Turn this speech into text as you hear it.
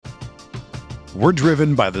We're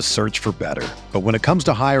driven by the search for better. But when it comes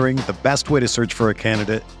to hiring, the best way to search for a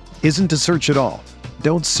candidate isn't to search at all.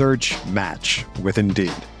 Don't search, match with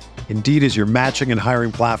Indeed. Indeed is your matching and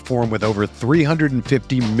hiring platform with over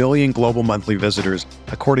 350 million global monthly visitors,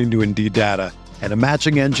 according to Indeed data, and a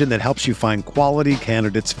matching engine that helps you find quality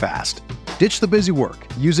candidates fast. Ditch the busy work.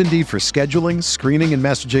 Use Indeed for scheduling, screening, and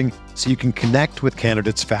messaging so you can connect with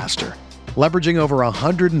candidates faster. Leveraging over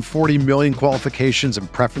 140 million qualifications and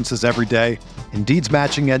preferences every day, Indeed's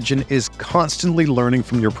matching engine is constantly learning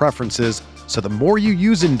from your preferences, so the more you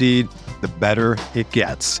use Indeed, the better it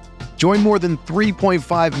gets. Join more than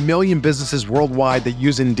 3.5 million businesses worldwide that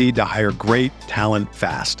use Indeed to hire great talent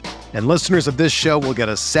fast. And listeners of this show will get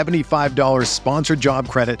a $75 sponsored job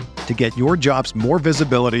credit to get your jobs more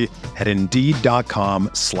visibility at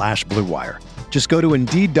Indeed.com/Blue Wire. Just go to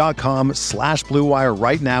Indeed.com/Blue Wire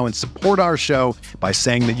right now and support our show by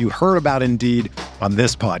saying that you heard about Indeed on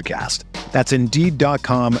this podcast. That's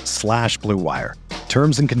Indeed.com/Blue Wire.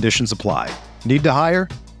 Terms and conditions apply. Need to hire?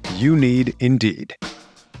 You need Indeed.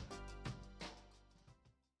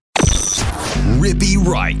 Rippy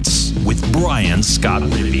Writes with Brian Scott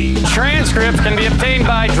Rippey. Transcripts can be obtained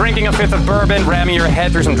by drinking a fifth of bourbon, ramming your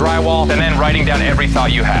head through some drywall, and then writing down every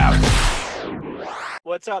thought you have.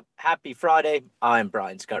 What's up? Happy Friday. I'm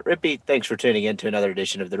Brian Scott Rippey. Thanks for tuning in to another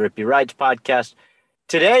edition of the Rippy Writes podcast.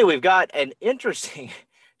 Today, we've got an interesting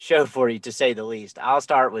show for you, to say the least. I'll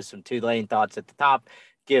start with some Tulane thoughts at the top,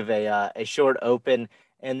 give a short open,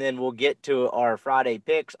 and then we'll get to our Friday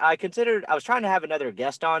picks. I was trying to have another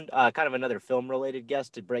guest on, kind of another film-related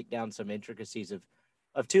guest to break down some intricacies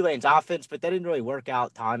of Tulane's offense, but that didn't really work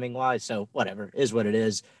out timing-wise, so whatever, is what it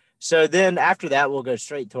is. So then after that, we'll go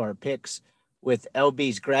straight to our picks with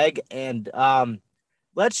LB's Greg, and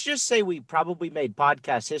let's just say we probably made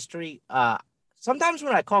podcast history. Sometimes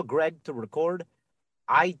when I call Greg to record,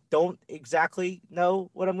 I don't exactly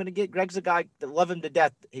know what I'm going to get. Greg's a guy that love him to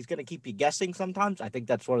death. He's going to keep you guessing sometimes. I think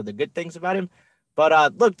that's one of the good things about him.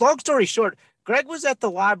 But look, long story short, Greg was at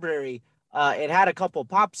the library and had a couple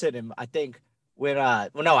pops in him, I think, when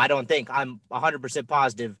no, I don't think. I'm 100%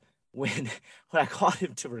 positive when I called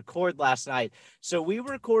him to record last night. So we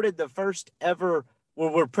recorded the first ever,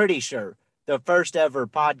 we're pretty sure, the first ever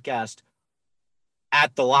podcast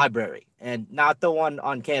at the library, and not the one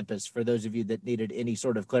on campus, for those of you that needed any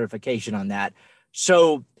sort of clarification on that.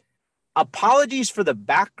 So apologies for the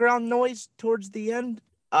background noise towards the end.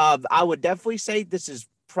 I would definitely say this is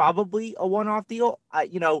probably a one-off deal.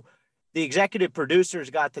 The executive producers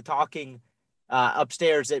got to talking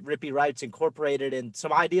upstairs at Rippy Writes Incorporated, and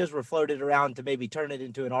some ideas were floated around to maybe turn it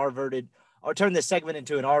into an turn this segment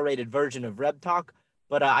into an R-rated version of Reb Talk.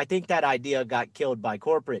 But I think that idea got killed by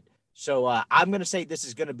corporate. So I'm going to say this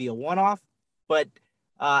is going to be a one-off, but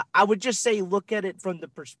I would just say look at it from the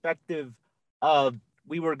perspective of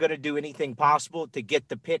we were going to do anything possible to get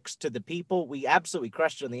the picks to the people. We absolutely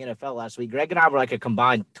crushed it on the NFL last week. Greg and I were like a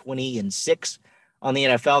combined 20-6 on the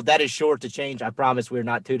NFL. That is sure to change. I promise we're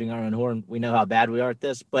not tooting our own horn. We know how bad we are at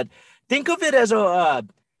this, but think of it as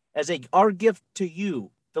our gift to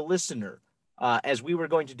you, the listener, as we were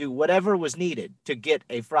going to do whatever was needed to get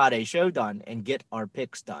a Friday show done and get our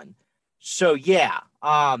picks done. So, yeah,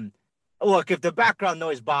 look, if the background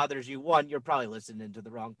noise bothers you, 1, you're probably listening to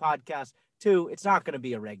the wrong podcast. 2, it's not going to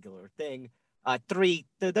be a regular thing. 3,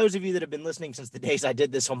 those of you that have been listening since the days I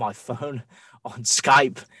did this on my phone on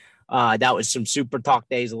Skype, that was some Super Talk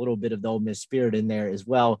days, a little bit of the Ole Miss spirit in there as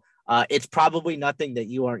well. It's probably nothing that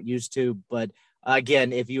you aren't used to, but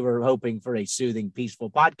again, if you were hoping for a soothing,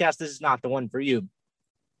 peaceful podcast, this is not the one for you.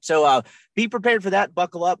 So be prepared for that.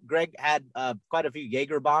 Buckle up. Greg had quite a few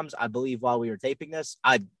Jaeger bombs, I believe, while we were taping this.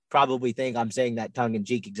 I probably think I'm saying that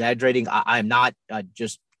tongue-in-cheek, exaggerating. I'm not.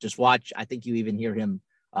 Just watch. I think you even hear him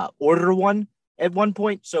order one at one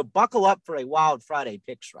point. So buckle up for a wild Friday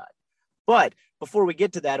picks ride. But before we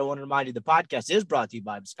get to that, I want to remind you the podcast is brought to you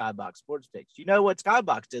by Skybox Sports Picks. You know what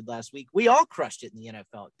Skybox did last week? We all crushed it in the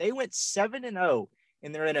NFL. They went 7-0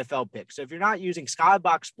 in their NFL picks. So if you're not using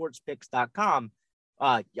SkyboxSportsPicks.com,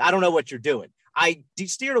 I don't know what you're doing. I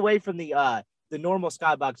steered away from the normal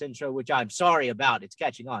Skybox intro, which I'm sorry about. It's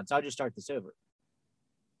catching on. So I'll just start this over.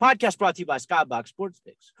 Podcast brought to you by Skybox Sports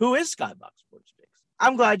Picks. Who is Skybox Sports Picks?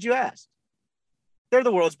 I'm glad you asked. They're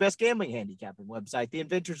the world's best gambling handicapping website. The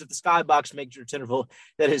inventors of the Skybox Matrix interval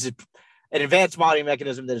that is an advanced modeling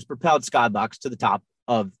mechanism that has propelled Skybox to the top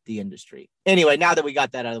of the industry. Anyway, now that we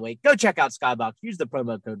got that out of the way, go check out Skybox. Use the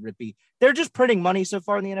promo code RIPPY. They're just printing money so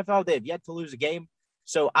far in the NFL. They have yet to lose a game.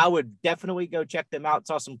 So I would definitely go check them out.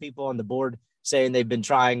 Saw some people on the board saying they've been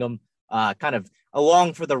trying them. kind of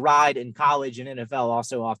along for the ride in college and NFL,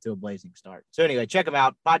 also off to a blazing start. So anyway, check them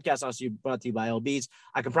out. Podcast also brought to you by LB's.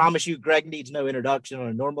 I can promise you Greg needs no introduction on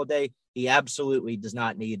a normal day. He absolutely does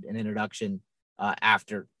not need an introduction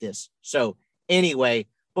after this. So anyway,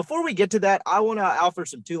 before we get to that, I want to offer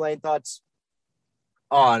some Tulane thoughts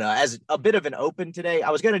on as a bit of an open today. I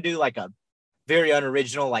was going to do like a very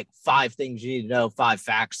unoriginal, like 5 things you need to know, 5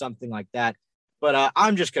 facts, something like that. But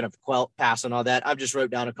I'm just going to pass on all that. I've just wrote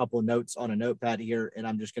down a couple of notes on a notepad here, and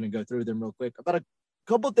I'm just going to go through them real quick about a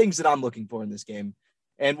couple of things that I'm looking for in this game.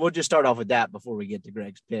 And we'll just start off with that before we get to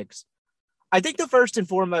Greg's picks. I think the first and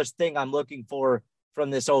foremost thing I'm looking for from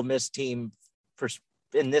this Ole Miss team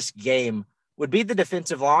in this game would be the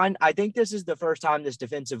defensive line. I think this is the first time this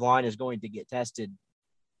defensive line is going to get tested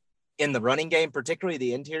in the running game, particularly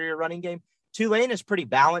the interior running game. Tulane is pretty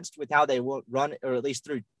balanced with how they will run, or at least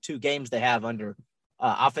through 2 games they have under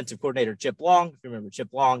offensive coordinator Chip Long. If you remember Chip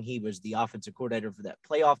Long, he was the offensive coordinator for that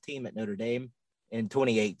playoff team at Notre Dame in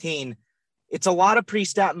 2018. It's a lot of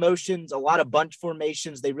pre-snap motions, a lot of bunch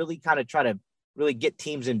formations. They really kind of try to really get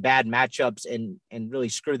teams in bad matchups and really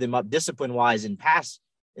screw them up discipline-wise in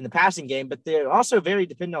the passing game, but they're also very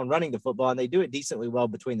dependent on running the football, and they do it decently well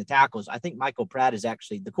between the tackles. I think Michael Pratt is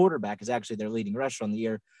actually the quarterback, is actually their leading rusher on the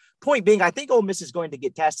year. Point being, I think Ole Miss is going to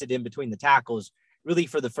get tested in between the tackles really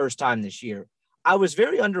for the first time this year. I was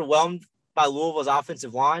very underwhelmed by Louisville's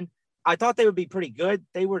offensive line. I thought they would be pretty good.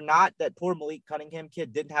 They were not. That poor Malik Cunningham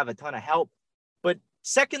kid didn't have a ton of help. But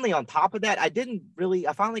secondly, on top of that, I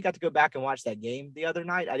finally got to go back and watch that game the other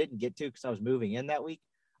night. I didn't get to because I was moving in that week.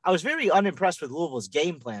 I was very unimpressed with Louisville's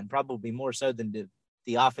game plan, probably more so than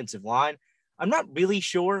the offensive line. I'm not really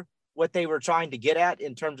sure what they were trying to get at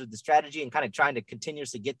in terms of the strategy and kind of trying to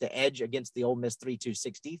continuously get the edge against the Ole Miss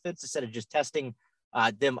 3-2-6 defense instead of just testing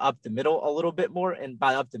them up the middle a little bit more. And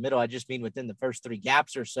by up the middle, I just mean within the first 3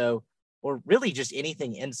 gaps or so, or really just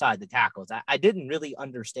anything inside the tackles. I didn't really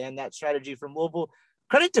understand that strategy from Louisville.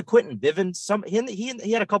 Credit to Quentin Bivens.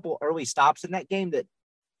 He had a couple early stops in that game that,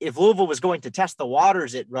 if Louisville was going to test the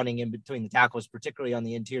waters at running in between the tackles, particularly on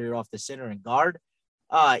the interior off the center and guard,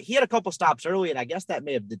 he had a couple stops early, and I guess that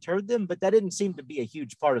may have deterred them, but that didn't seem to be a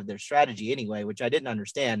huge part of their strategy anyway, which I didn't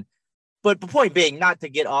understand. But the point being, not to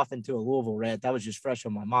get off into a Louisville rant, that was just fresh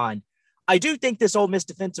on my mind. I do think this Ole Miss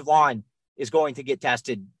defensive line is going to get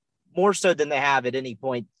tested more so than they have at any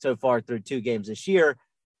point so far through 2 games this year.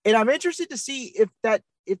 And I'm interested to see if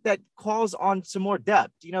that calls on some more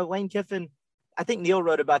depth. You know, Lane Kiffin, I think Neil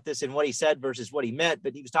wrote about this in what he said versus what he meant,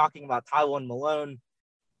 but he was talking about Tywone Malone,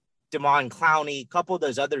 Damon Clowney, a couple of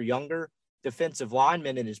those other younger defensive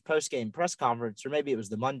linemen in his post-game press conference, or maybe it was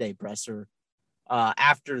the Monday presser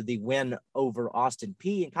after the win over Austin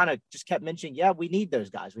Peay, and kind of just kept mentioning, yeah, we need those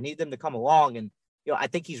guys. We need them to come along. And, you know, I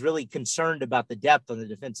think he's really concerned about the depth on the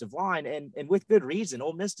defensive line, and with good reason.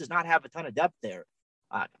 Ole Miss does not have a ton of depth there.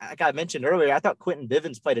 Like I mentioned earlier, I thought Quentin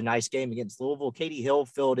Bivens played a nice game against Louisville. Katie Hill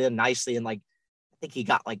filled in nicely, and I think he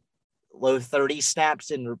got low 30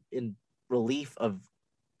 snaps in relief of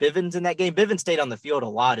Bivens in that game. Bivens stayed on the field a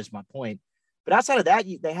lot, is my point. But outside of that,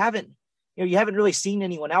 you haven't really seen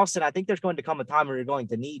anyone else. And I think there's going to come a time where you're going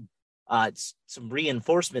to need some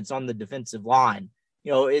reinforcements on the defensive line.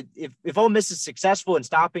 You know, if Ole Miss is successful in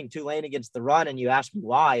stopping Tulane against the run, and you ask me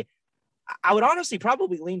why, I would honestly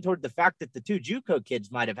probably lean toward the fact that the 2 JUCO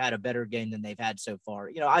kids might have had a better game than they've had so far.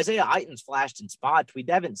 You know, Isaiah Eiten's flashed in spots. We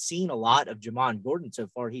haven't seen a lot of Jamon Gordon so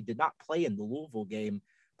far. He did not play in the Louisville game,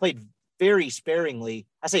 played very sparingly.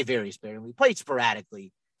 I say very sparingly, played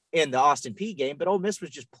sporadically in the Austin Peay game, but Ole Miss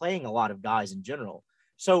was just playing a lot of guys in general.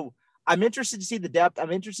 So I'm interested to see the depth.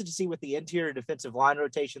 I'm interested to see what the interior defensive line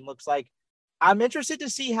rotation looks like. I'm interested to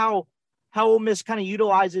see how Ole Miss kind of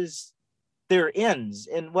utilizes their ends.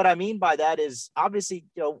 And what I mean by that is, obviously,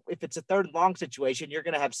 you know, if it's a 3rd and long situation, you're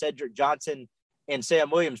going to have Cedric Johnson and Sam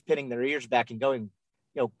Williams pinning their ears back and going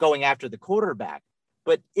after the quarterback.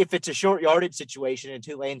 But if it's a short yardage situation and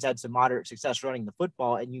Tulane's had some moderate success running the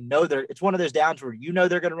football, and it's one of those downs where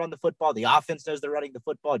they're going to run the football, the offense knows they're running the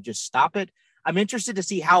football, just stop it. I'm interested to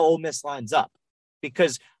see how Ole Miss lines up,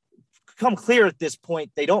 because come clear at this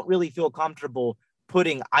point, they don't really feel comfortable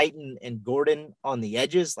putting Eiten and Gordon on the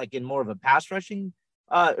edges, like in more of a pass rushing,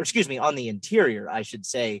 on the interior, I should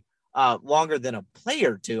say, longer than a play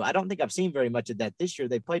or two. I don't think I've seen very much of that this year.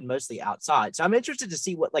 They played mostly outside. So I'm interested to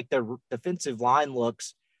see what their defensive line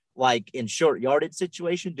looks like in short yardage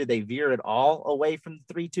situation. Do they veer at all away from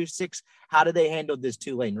the 3-2-6? How do they handle this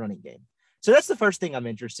Tulane running game? So that's the first thing I'm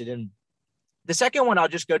interested in. The second one, I'll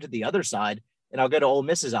just go to the other side, and I'll go to Ole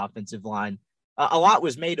Miss's offensive line. A lot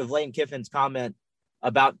was made of Lane Kiffin's comment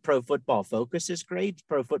about Pro Football Focus's grades.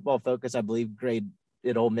 Pro Football Focus, I believe, grade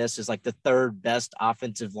at Ole Miss as like the third best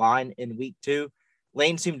offensive line in week 2.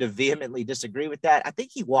 Lane seemed to vehemently disagree with that. I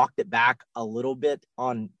think he walked it back a little bit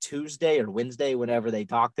on Tuesday or Wednesday, whenever they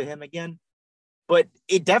talked to him again. But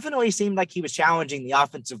it definitely seemed like he was challenging the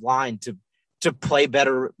offensive line to play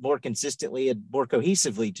better, more consistently and more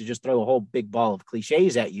cohesively, to just throw a whole big ball of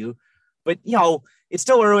cliches at you. But, it's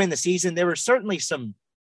still early in the season. There were certainly some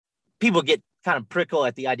people get kind of prickle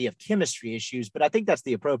at the idea of chemistry issues, but I think that's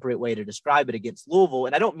the appropriate way to describe it against Louisville.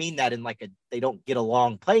 And I don't mean that in like they don't get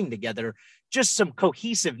along playing together, just some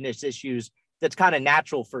cohesiveness issues that's kind of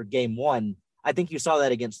natural for game 1. I think you saw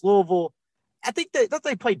that against Louisville. I think that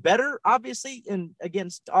they played better, obviously,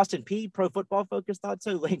 against Austin Peay. Pro Football Focus thought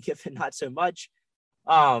so. Lane Kiffin, not so much.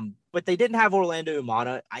 But they didn't have Orlando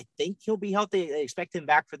Umana. I think he'll be healthy. They expect him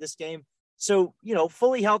back for this game. So,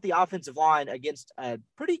 fully healthy offensive line against a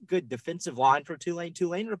pretty good defensive line for Tulane.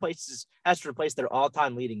 Tulane has to replace their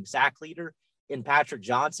all-time leading sack leader in Patrick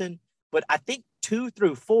Johnson. But I think 2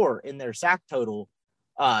 through 4 in their sack total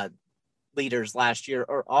leaders last year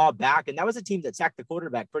are all back. And that was a team that sacked the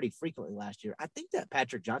quarterback pretty frequently last year. I think that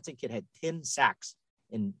Patrick Johnson kid had 10 sacks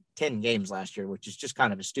in 10 games last year, which is just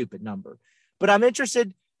kind of a stupid number. But I'm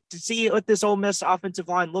interested to see what this Ole Miss offensive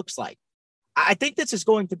line looks like. I think this is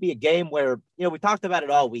going to be a game where, we talked about it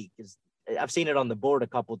all week. I've seen it on the board a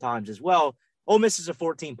couple of times as well. Ole Miss is a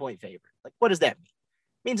 14-point favorite. Like, what does that mean?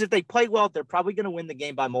 It means if they play well, they're probably going to win the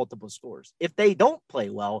game by multiple scores. If they don't play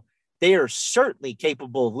well, they are certainly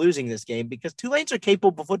capable of losing this game, because Tulane's a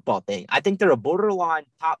capable football team. I think they're a borderline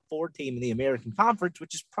top 4 team in the American Conference,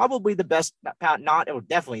 which is probably the best, or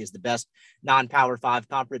definitely is the best non-Power 5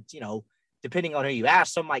 conference. Depending on who you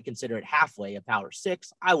ask, some might consider it halfway a Power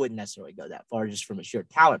 6. I wouldn't necessarily go that far just from a sheer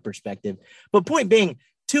talent perspective. But point being,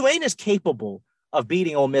 Tulane is capable of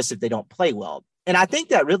beating Ole Miss if they don't play well. And I think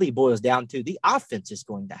that really boils down to the offense is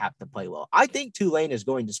going to have to play well. I think Tulane is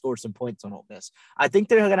going to score some points on Ole Miss. I think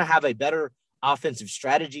they're going to have a better offensive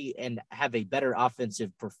strategy and have a better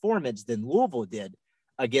offensive performance than Louisville did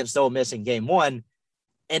against Ole Miss in game 1.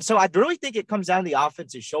 And so I really think it comes down to the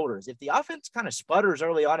offense's shoulders. If the offense kind of sputters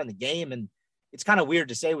early on in the game, and it's kind of weird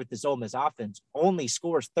to say with this Ole Miss offense, only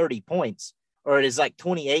scores 30 points, or it is like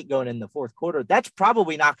 28 going in the fourth quarter, that's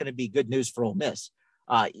probably not going to be good news for Ole Miss.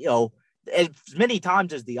 As many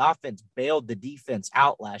times as the offense bailed the defense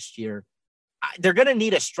out last year, they're going to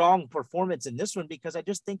need a strong performance in this one, because I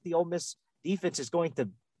just think the Ole Miss defense is going to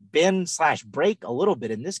bend/break a little bit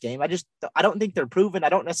in this game. I don't think they're proven. I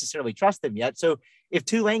don't necessarily trust them yet. So if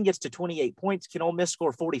Tulane gets to 28 points, can Ole Miss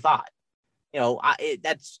score 45?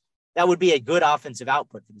 That would be a good offensive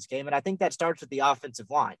output for this game. And I think that starts with the offensive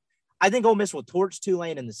line. I think Ole Miss will torch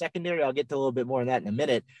Tulane in the secondary. I'll get to a little bit more on that in a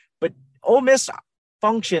minute, but Ole Miss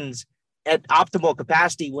functions at optimal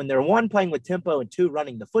capacity when they're 1, playing with tempo, and 2,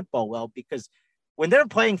 running the football well, because when they're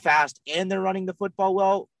playing fast and they're running the football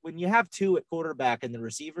well, when you have 2 at quarterback and the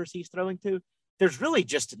receivers he's throwing to, there's really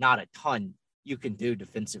just not a ton you can do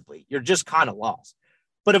defensively. You're just kind of lost.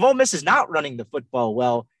 But if Ole Miss is not running the football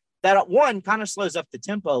well, that 1 kind of slows up the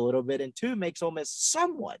tempo a little bit, and 2 makes Ole Miss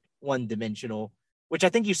somewhat one-dimensional, which I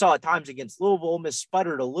think you saw at times against Louisville. Ole Miss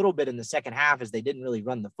sputtered a little bit in the second half as they didn't really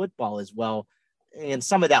run the football as well. And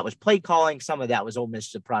some of that was play calling. Some of that was Ole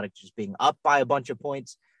Miss, the product, just being up by a bunch of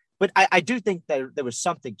points. But I do think that there was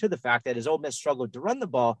something to the fact that as Ole Miss struggled to run the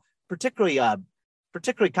ball, particularly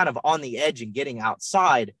kind of on the edge and getting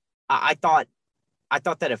outside, I thought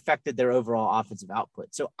that affected their overall offensive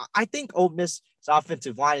output. So I think Ole Miss's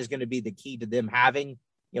offensive line is going to be the key to them having,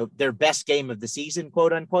 their best game of the season,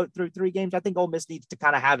 quote unquote, through 3 games. I think Ole Miss needs to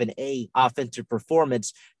kind of have an A offensive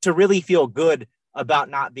performance to really feel good about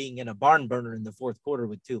not being in a barn burner in the fourth quarter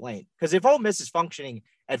with Tulane. Because if Ole Miss is functioning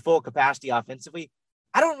at full capacity offensively,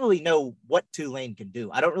 I don't really know what Tulane can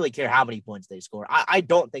do. I don't really care how many points they score. I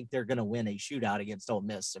don't think they're going to win a shootout against Ole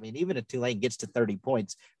Miss. I mean, even if Tulane gets to 30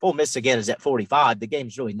 points, if Ole Miss again is at 45, the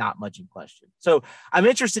game's really not much in question. So I'm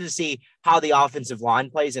interested to see how the offensive line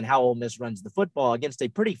plays and how Ole Miss runs the football against a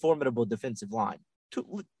pretty formidable defensive line.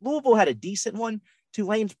 Louisville had a decent one.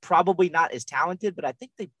 Tulane's probably not as talented, but I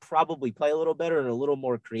think they probably play a little better and a little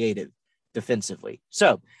more creative defensively.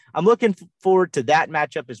 So I'm looking forward to that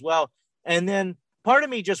matchup as well. And then part of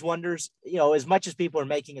me just wonders, as much as people are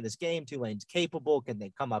making in this game, Tulane's capable. Can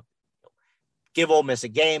they come up, give Ole Miss a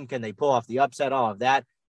game? Can they pull off the upset? All of that.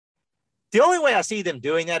 The only way I see them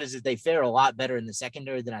doing that is if they fare a lot better in the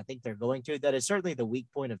secondary than I think they're going to. That is certainly the weak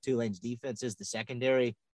point of Tulane's defense, is the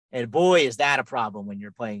secondary. And boy, is that a problem when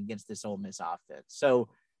you're playing against this Ole Miss offense. So,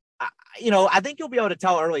 I think you'll be able to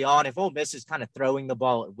tell early on if Ole Miss is kind of throwing the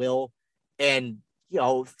ball at will and,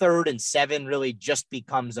 3rd and 7 really just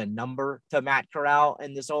becomes a number to Matt Corral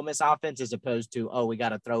and this Ole Miss offense, as opposed to, we got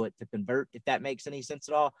to throw it to convert, if that makes any sense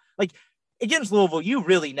at all. Like against Louisville, you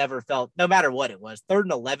really never felt, no matter what it was, 3rd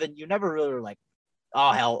and 11, you never really were like,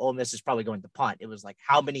 oh, hell, Ole Miss is probably going to punt. It was like,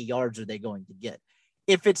 how many yards are they going to get?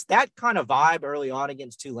 If it's that kind of vibe early on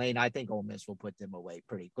against Tulane, I think Ole Miss will put them away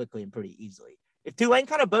pretty quickly and pretty easily. If Tulane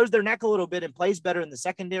kind of bows their neck a little bit and plays better in the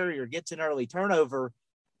secondary or gets an early turnover,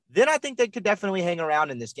 then I think they could definitely hang around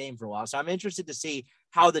in this game for a while. So I'm interested to see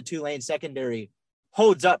how the Tulane secondary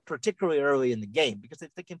holds up, particularly early in the game, because if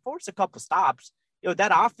they can force a couple stops,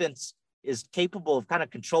 that offense is capable of kind of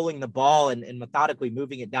controlling the ball and methodically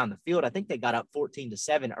moving it down the field. I think they got up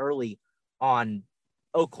 14-7 early on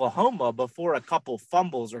Oklahoma before a couple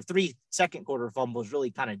fumbles or 3 second quarter fumbles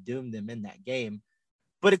really kind of doomed them in that game.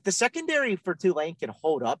 But if the secondary for Tulane can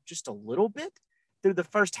hold up just a little bit through the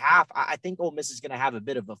first half, I think Ole Miss is going to have a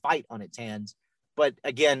bit of a fight on its hands. But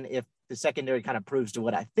again, if the secondary kind of proves to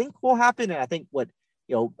what I think will happen, and I think what,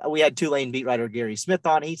 we had Tulane beat writer Gary Smith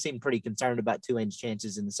on, he seemed pretty concerned about Tulane's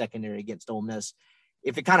chances in the secondary against Ole Miss.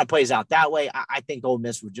 If it kind of plays out that way, I think Ole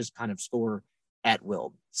Miss would just kind of score at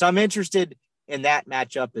will. So I'm interested in that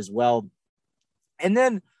matchup as well. And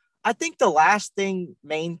then I think the last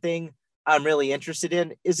main thing I'm really interested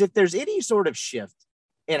in is if there's any sort of shift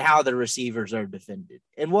in how the receivers are defended.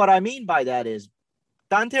 And what I mean by that is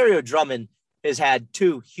Dontario Drummond has had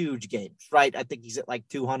 2 huge games, right? I think he's at like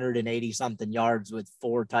 280 something yards with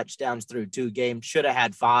 4 touchdowns through 2 games. Should have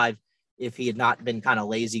had 5 if he had not been kind of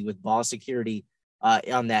lazy with ball security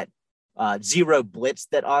on that 0 blitz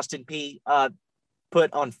that Austin Peay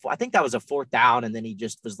put on. I think that was a 4th down, and then he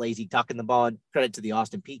just was lazy tucking the ball. And credit to the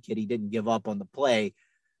Austin Peay kid, he didn't give up on the play.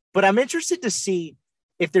 But I'm interested to see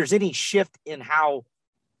if there's any shift in how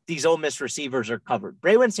these Ole Miss receivers are covered.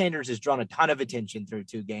 Braylon Sanders has drawn a ton of attention through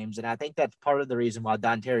 2 games, and I think that's part of the reason why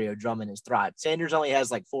Dontario Drummond has thrived. Sanders only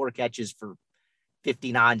has like 4 catches for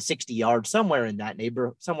 59, 60 yards, somewhere in that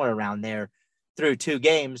neighborhood, somewhere around there through 2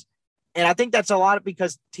 games. And I think that's a lot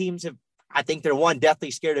because teams have, I think they're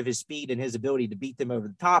deathly scared of his speed and his ability to beat them over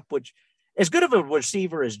the top, which, as good of a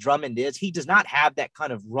receiver as Drummond is, he does not have that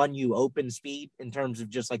kind of run you open speed in terms of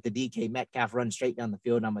just like the DK Metcalf run straight down the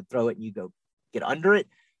field and I'm going to throw it and you go get under it.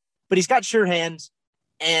 But he's got sure hands,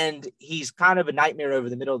 and he's kind of a nightmare over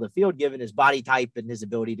the middle of the field, given his body type and his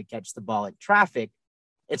ability to catch the ball in traffic.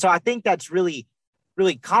 And so I think that's really,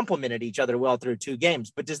 really complemented each other well through 2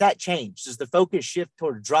 games. But does that change? Does the focus shift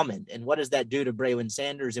toward Drummond? And what does that do to Braylon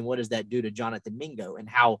Sanders? And what does that do to Jonathan Mingo? And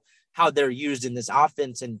how they're used in this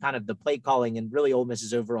offense and kind of the play calling and really Ole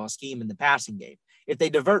Miss's overall scheme in the passing game? If they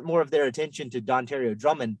divert more of their attention to Dontario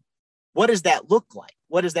Drummond, what does that look like?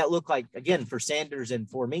 What does that look like, again, for Sanders and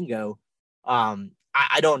for Mingo?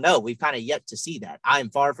 I don't know. We've kind of yet to see that. I am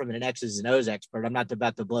far from an X's and O's expert. I'm not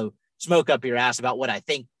about to blow smoke up your ass about what I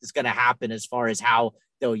think is going to happen as far as how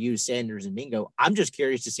they'll use Sanders and Mingo. I'm just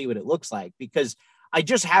curious to see what it looks like, because I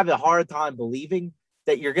just have a hard time believing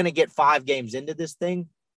that you're going to get 5 games into this thing,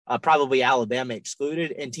 probably Alabama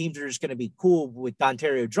excluded, and teams are just going to be cool with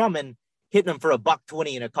Dontario Drummond hitting them for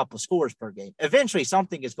 $120 and a couple scores per game. Eventually,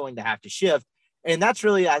 something is going to have to shift. And that's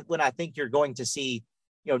really when I think you're going to see,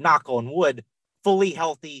 knock on wood, fully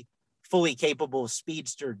healthy, fully capable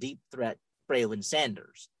speedster, deep threat Braylon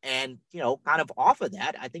Sanders. And, kind of off of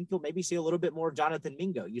that, I think you'll maybe see a little bit more of Jonathan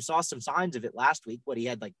Mingo. You saw some signs of it last week, he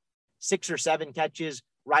had like 6 or 7 catches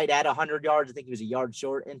right at 100 yards. I think he was a yard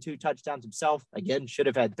short and 2 touchdowns himself. Again, should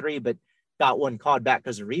have had 3, but got 1 called back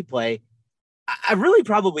because of replay. I'm really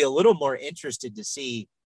probably a little more interested to see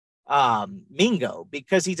Mingo,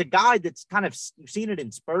 because he's a guy that's kind of, you've seen it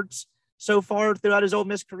in spurts so far throughout his Ole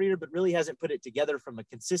Miss career, but really hasn't put it together from a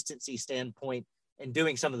consistency standpoint and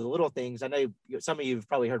doing some of the little things. I know some of you have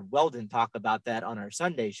probably heard Weldon talk about that on our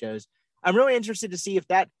Sunday shows. I'm really interested to see if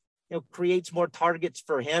that creates more targets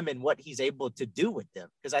for him and what he's able to do with them,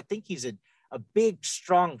 because I think he's a big,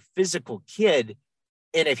 strong, physical kid.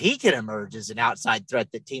 And if he can emerge as an outside threat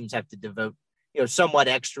that teams have to devote somewhat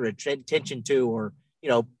extra attention to, or,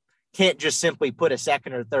 can't just simply put a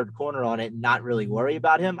second or third corner on it and not really worry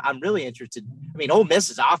about him. I'm really interested. Ole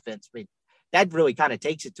Miss's offense, that really kind of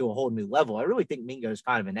takes it to a whole new level. I really think Mingo is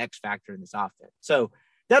kind of an X factor in this offense. So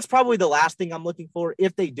that's probably the last thing I'm looking for.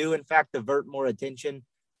 If they do, in fact, divert more attention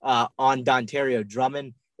on Dontario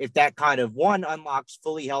Drummond, if that kind of unlocks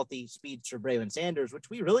fully healthy speeds for Braylon Sanders, which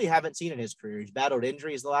we really haven't seen in his career. He's battled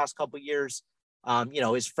injuries the last couple of years.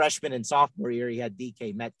 His freshman and sophomore year, he had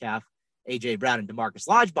DK Metcalf, AJ Brown, and DeMarcus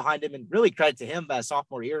Lodge behind him, and really credit to him by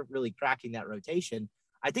sophomore year, really cracking that rotation.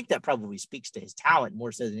 I think that probably speaks to his talent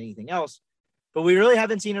more so than anything else, but we really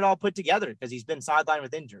haven't seen it all put together because he's been sidelined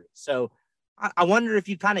with injuries. So I wonder if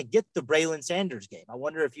you kind of get the Braylon Sanders game. I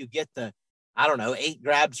wonder if you get the, I don't know, 8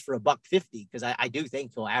 grabs for $150, because I do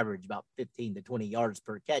think he'll average about 15 to 20 yards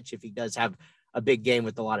per catch if he does have a big game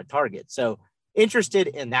with a lot of targets. So interested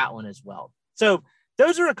in that one as well. So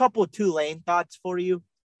those are a couple of Tulane thoughts for you.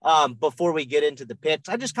 Before we get into the picks,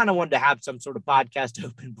 I just kind of wanted to have some sort of podcast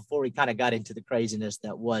open before we kind of got into the craziness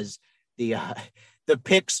that was the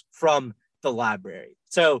picks from the library.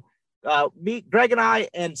 So me, Greg, and I,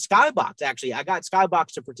 and Skybox, actually, I got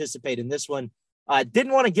Skybox to participate in this one.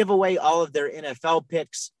 Didn't want to give away all of their NFL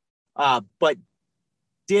picks, but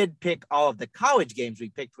did pick all of the college games we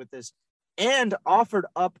picked with this, and offered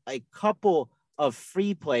up a couple of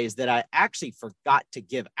free plays that I actually forgot to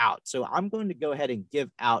give out. So I'm going to go ahead and give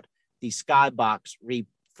out the Skybox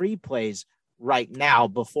free plays right now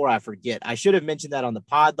before I forget. I should have mentioned that on the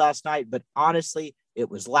pod last night, but honestly, it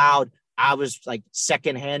was loud. I was like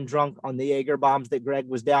secondhand drunk on the Jaeger bombs that Greg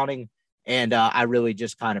was downing, and I really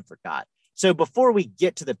just kind of forgot. So before we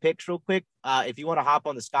get to the picks real quick, if you want to hop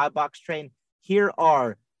on the Skybox train, here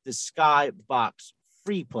are the Skybox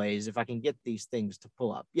free plays. If I can get these things to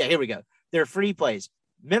pull up. Yeah, here we go. They're free plays.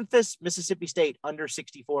 Memphis, Mississippi State under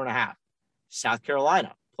 64.5. South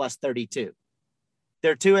Carolina plus 32.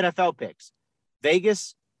 They're 2 NFL picks.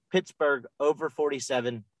 Vegas, Pittsburgh over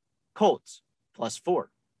 47. Colts plus 4.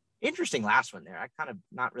 Interesting last one there. I kind of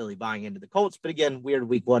not really buying into the Colts, but again, weird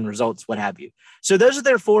week 1 results, what have you. So those are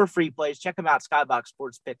their 4 free plays. Check them out,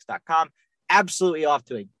 skyboxsportspicks.com. Absolutely off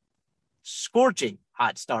to a scorching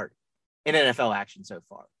hot start in NFL action so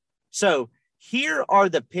far. So here are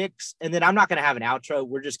the picks, and then I'm not going to have an outro.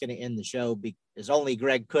 We're just going to end the show because only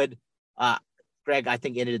Greg could. Greg, I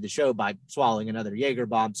think, ended the show by swallowing another Jaeger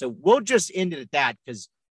bomb. So we'll just end it at that, because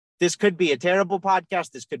this could be a terrible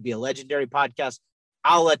podcast. This could be a legendary podcast.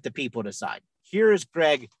 I'll let the people decide. Here is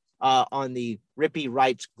Greg on the Rippy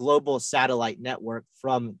Writes Global Satellite Network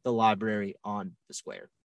from the library on the Square.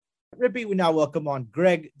 Rippy, we now welcome on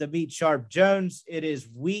Greg the Meat Sharp Jones. It is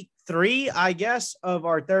week 3, I guess, of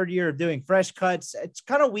our 3rd year of doing fresh cuts. It's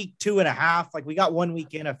kind of week 2.5. Like, we got 1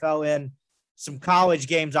 week NFL in, some college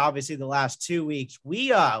games, obviously, the last 2 weeks. We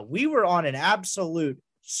were on an absolute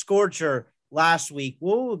scorcher last week.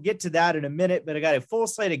 We'll get to that in a minute, but I got a full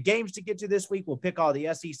slate of games to get to this week. We'll pick all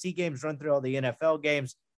the SEC games, run through all the NFL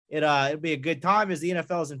games. It'll be a good time as the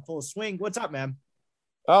NFL is in full swing. What's up, man?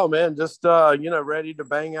 Oh man, just ready to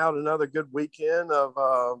bang out another good weekend of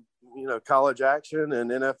college action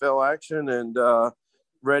and NFL action, and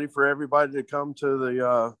ready for everybody to come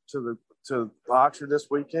to Oxford this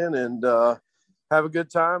weekend and have a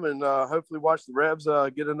good time, and hopefully watch the Rebs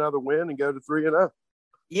get another win and go to 3-0.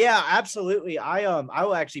 Yeah, absolutely. I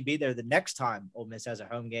will actually be there the next time Ole Miss has a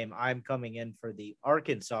home game. I'm coming in for the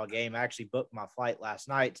Arkansas game. I actually booked my flight last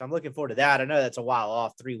night, so I'm looking forward to that. I know that's a while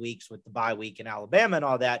off, 3 weeks with the bye week in Alabama and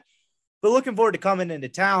all that, but looking forward to coming into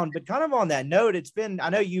town. But kind of on that note, I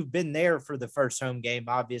know you've been there for the first home game,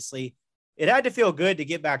 obviously. It had to feel good to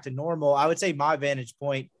get back to normal. I would say my vantage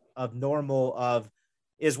point of normal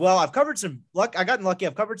is, well, I've covered some luck. I gotten lucky.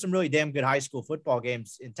 I've covered some really damn good high school football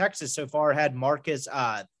games in Texas so far. Had Marcus,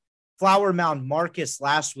 Flower Mound Marcus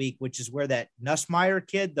last week, which is where that Nussmeier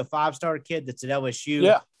kid, the 5-star kid that's at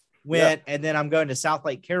LSU, went. Yeah. And then I'm going to South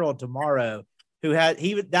Lake Carroll tomorrow,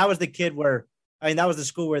 that was the kid that was the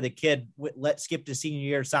school where the kid skipped his senior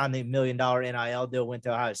year, signed the $1 million NIL deal, went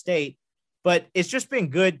to Ohio State. But it's just been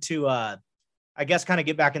good to, I guess, kind of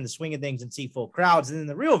get back in the swing of things and see full crowds. And then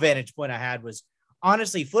the real vantage point I had was,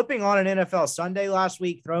 honestly, flipping on an NFL Sunday last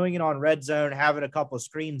week, throwing it on Red Zone, having a couple of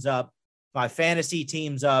screens up, my fantasy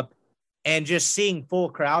teams up, and just seeing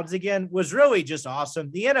full crowds again was really just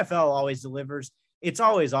awesome. The NFL always delivers. It's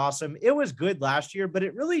always awesome. It was good last year, but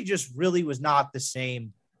it really was not the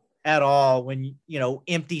same at all when,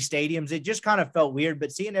 empty stadiums. It just kind of felt weird,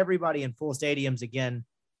 but seeing everybody in full stadiums again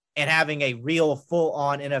and having a real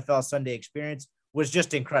full-on NFL Sunday experience was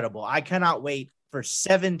just incredible. I cannot wait for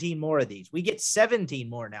 17 more of these. We get 17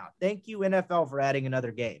 more now. Thank you, NFL, for adding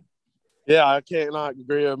another game. Yeah, I cannot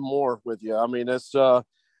agree more with you. I mean, it's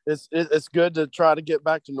good to try to get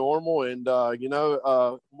back to normal, and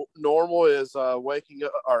normal is waking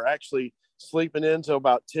up or actually sleeping in till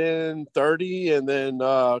about 10:30, and then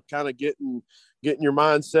kind of getting your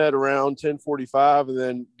mindset around 10:45, and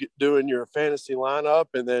then doing your fantasy lineup,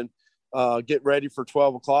 and then get ready for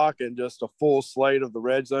 12 o'clock and just a full slate of the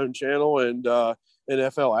Red Zone channel and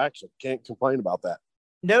NFL action. Can't complain about that.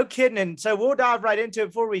 No kidding. And so we'll dive right into it.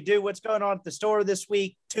 Before we do, what's going on at the store this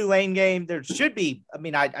week? Tulane game. There should be,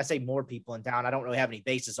 I say more people in town. I don't really have any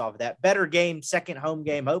basis off of that. Better game, second home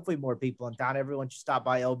game. Hopefully more people in town. Everyone should stop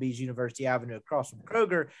by LB's University Avenue across from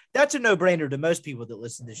Kroger. That's a no-brainer to most people that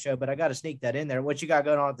listen to the show, but I got to sneak that in there. What you got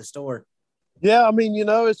going on at the store? Yeah,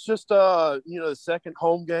 it's just the second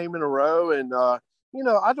home game in a row, and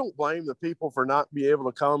I don't blame the people for not being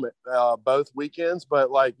able to come at both weekends, but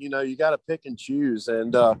you got to pick and choose.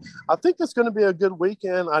 And I think it's going to be a good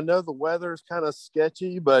weekend. I know the weather is kind of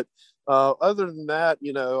sketchy, but other than that,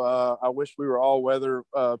 I wish we were all weather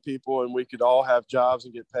people and we could all have jobs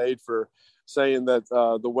and get paid for saying that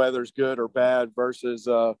the weather's good or bad versus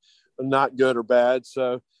not good or bad.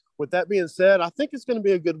 So with that being said, I think it's going to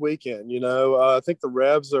be a good weekend. I think the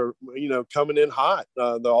Rebs are, coming in hot.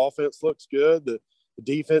 The offense looks good. The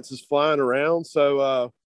defense is flying around.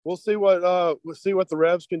 So we'll see what the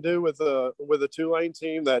Rebs can do with a Tulane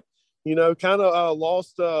team that, kind of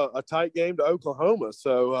lost a tight game to Oklahoma.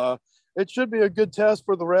 So it should be a good test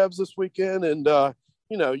for the Rebs this weekend. And,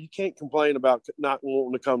 you can't complain about not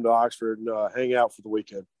wanting to come to Oxford and hang out for the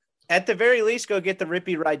weekend. At the very least, go get the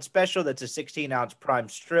Rippy Ride Special. That's a 16-ounce prime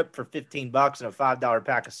strip for $15 and a $5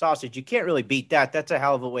 pack of sausage. You can't really beat that. That's a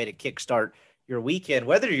hell of a way to kickstart your weekend,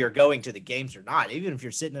 whether you're going to the games or not. Even if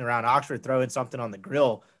you're sitting around Oxford throwing something on the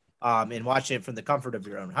grill and watching it from the comfort of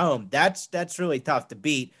your own home, that's really tough to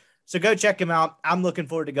beat. So go check him out. I'm looking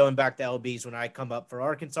forward to going back to LB's when I come up for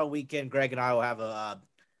Arkansas weekend. Greg and I will have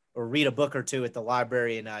or read a book or two at the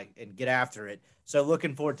library and get after it. So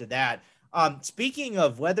looking forward to that. Speaking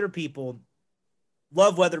of weather people,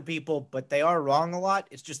 love weather people, but they are wrong a lot.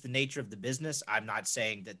 It's just the nature of the business. I'm not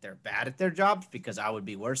saying that they're bad at their jobs because I would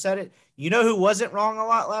be worse at it. You know who wasn't wrong a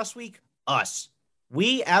lot last week? Us.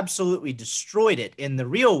 We absolutely destroyed it in the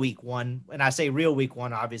real week one. And I say real week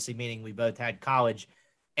one, obviously, meaning we both had college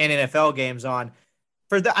and NFL games on.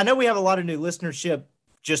 I know we have a lot of new listenership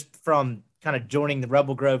just from kind of joining the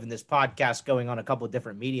Rebel Grove and this podcast going on a couple of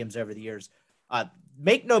different mediums over the years.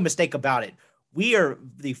 Make no mistake about it. We are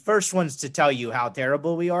the first ones to tell you how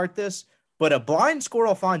terrible we are at this, but a blind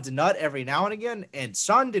squirrel finds a nut every now and again. And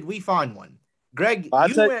son, did we find one? Greg, I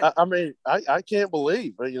can't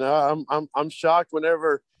believe, I'm shocked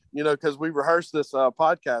whenever, cause we rehearse this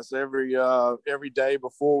podcast every day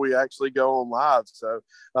before we actually go on live. So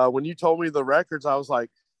when you told me the records, I was like,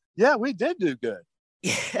 yeah, we did do good.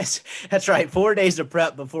 Yes, that's right. 4 days of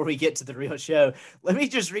prep before we get to the real show. Let me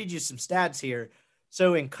just read you some stats here.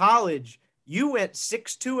 So in college, you went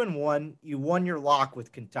 6-2-1. You won your lock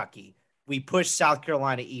with Kentucky. We pushed South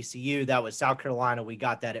Carolina ECU. That was South Carolina. We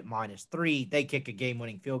got that at -3. They kick a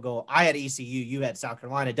game-winning field goal. I had ECU. You had South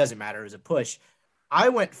Carolina. It doesn't matter. It was a push. I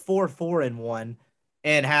went 4-4-1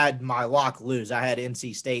 and had my lock lose. I had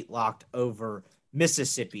NC State locked over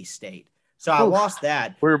Mississippi State. So I lost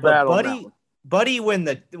that. We were bad on that one. Buddy, when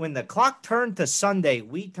the clock turned to Sunday,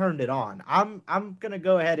 we turned it on. I'm going to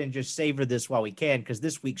go ahead and just savor this while we can because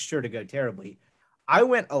this week's sure to go terribly. I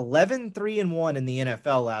went 11-3-1 in the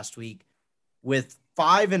NFL last week with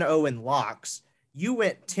 5-0 in locks. You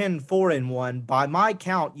went 10-4-1. By my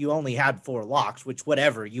count, you only had 4 locks, which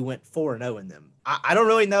whatever. You went 4-0 in them. I don't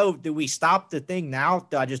really know. Do we stop the thing now?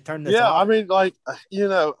 Do I just turn this off?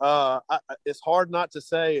 It's hard not to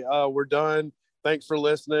say we're done. Thanks for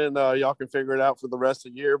listening. Y'all can figure it out for the rest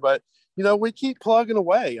of the year. But, we keep plugging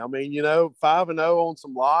away. 5-0 on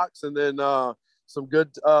some locks and then some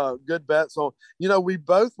good bets on, we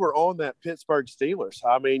both were on that Pittsburgh Steelers.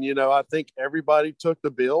 I think everybody took the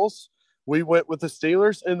Bills. We went with the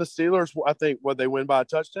Steelers, and the Steelers, I think, they win by a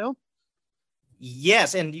touchdown?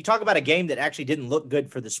 Yes, and you talk about a game that actually didn't look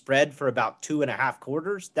good for the spread for about 2.5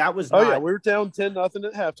 quarters. That was we were down 10-0 at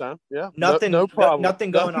halftime. Yeah, nothing, no problem, nothing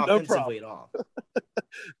going offensively at all.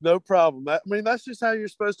 No problem. That's just how you're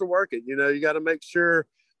supposed to work it. You got to make sure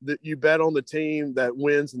that you bet on the team that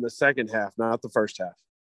wins in the second half, not the first half.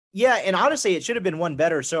 Yeah, and honestly, it should have been one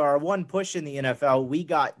better. So our one push in the NFL, we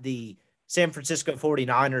got the San Francisco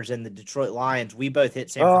 49ers and the Detroit Lions. We both hit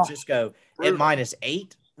San Francisco at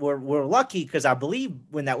 -8. We're lucky because I believe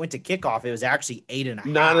when that went to kickoff, it was actually 8.5.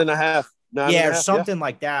 9.5. Or something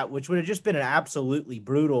like that, which would have just been an absolutely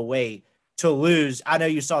brutal way to lose. I know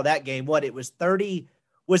you saw that game. It was 30.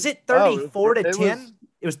 Was it 34-10?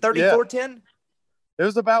 It was 34-10. It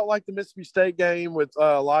was about like the Mississippi State game with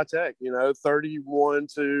La Tech,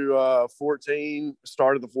 31-14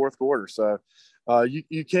 start of the fourth quarter. So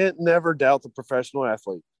you can't never doubt the professional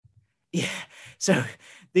athlete. Yeah. So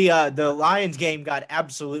the Lions game got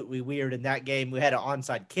absolutely weird in that game. We had an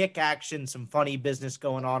onside kick action, some funny business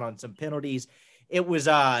going on some penalties. It was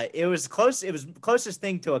close. It was the closest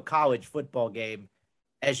thing to a college football game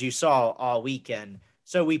as you saw all weekend.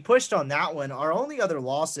 So we pushed on that one. Our only other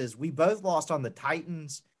losses, we both lost on the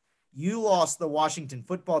Titans. You lost the Washington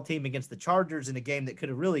football team against the Chargers in a game that could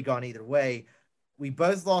have really gone either way. We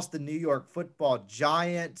both lost the New York football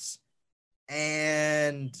Giants.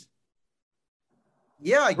 And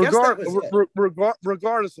yeah, I guess that was it.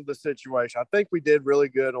 Regardless of the situation, I think we did really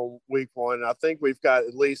good on week one. I think we've got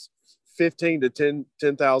at least 15 to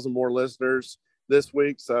 10,000 more listeners this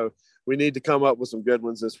week. So we need to come up with some good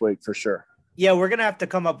ones this week for sure. Yeah, we're going to have to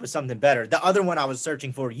come up with something better. The other one I was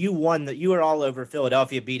searching for, you won that. You were all over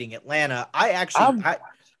Philadelphia beating Atlanta. I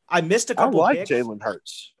missed a couple I like picks. Jalen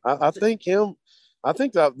Hurts. I think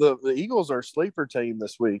that the Eagles are a sleeper team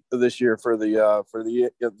this year for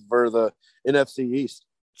the NFC East.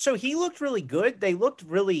 So he looked really good. They looked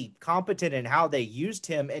really competent in how they used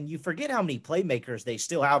him. And you forget how many playmakers they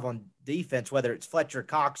still have on defense, whether it's Fletcher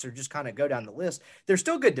Cox or just kind of go down the list. They're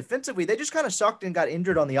still good defensively. They just kind of sucked and got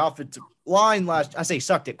injured on the offensive line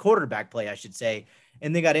sucked at quarterback play, I should say.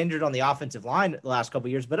 And they got injured on the offensive line the last couple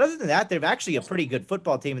of years. But other than that, they're actually a pretty good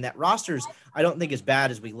football team. And that roster's, I don't think, as bad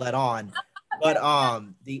as we let on. But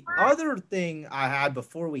the other thing I had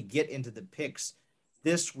before we get into the picks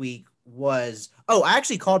this week was, I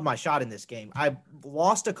actually called my shot in this game. I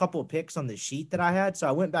lost a couple of picks on the sheet that I had. So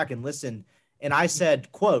I went back and listened, and I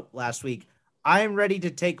said, quote, last week, I am ready to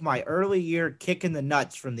take my early year kick in the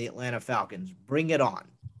nuts from the Atlanta Falcons. Bring it on.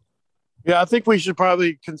 Yeah, I think we should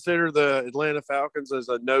probably consider the Atlanta Falcons as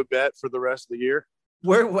a no bet for the rest of the year.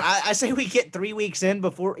 I say we get 3 weeks in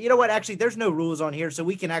before, you know what, actually, there's no rules on here, so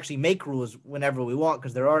we can actually make rules whenever we want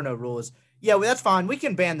because there are no rules. Yeah, well, that's fine. We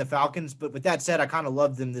can ban the Falcons, but with that said, I kind of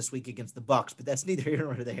love them this week against the Bucs, but that's neither here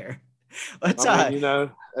nor there. It's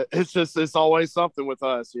always something with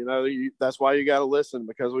us. That's why you got to listen,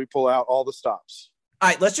 because we pull out all the stops. All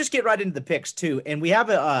right, let's just get right into the picks too. And we have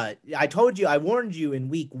I warned you in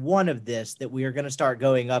week one of this that we are going to start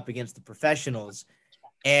going up against the professionals.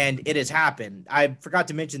 And it has happened. I forgot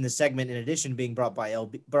to mention this segment, in addition to being brought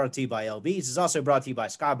to you by LB's, is also brought to you by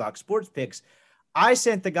Skybox Sports Picks. I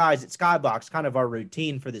sent the guys at Skybox kind of our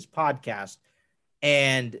routine for this podcast,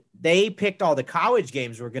 and they picked all the college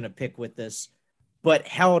games we're going to pick with this, but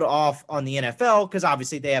held off on the NFL because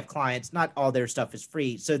obviously they have clients. Not all their stuff is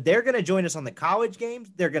free. So they're going to join us on the college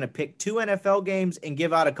games. They're going to pick 2 NFL games and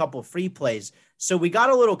give out a couple free plays. So we got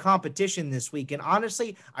a little competition this week. And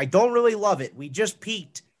honestly, I don't really love it. We just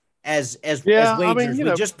peaked as wagers.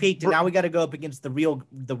 We just peaked, and now we got to go up against the real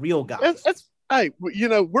guys.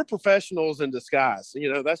 We're professionals in disguise.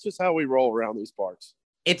 That's just how we roll around these parts.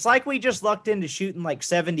 It's like we just lucked into shooting like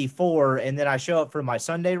 74, and then I show up for my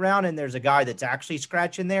Sunday round, and there's a guy that's actually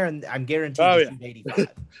scratching there, and I'm guaranteed to shoot 85.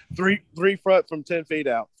 three front from 10 feet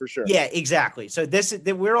out for sure. Yeah, exactly. So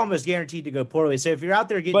we're almost guaranteed to go poorly. So if you're out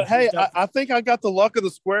there getting, but hey, I think I got the luck of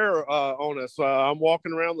the square on us. I'm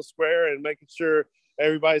walking around the square and making sure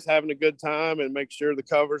everybody's having a good time, and make sure the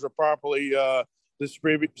covers are properly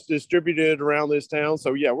distributed around this town.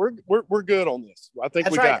 So yeah, we're good on this. I think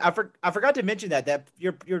that's right. I forgot to mention that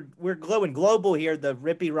we're glowing global here, the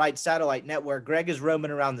Rippy Wright Satellite Network. Greg is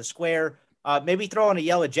roaming around the square. Maybe throw on a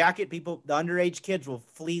yellow jacket. The underage kids will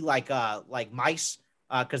flee like mice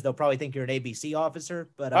because they'll probably think you're an ABC officer.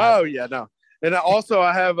 But no. And also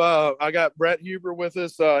I got Brett Huber with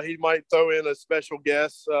us. He might throw in a special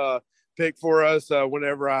guest pick for us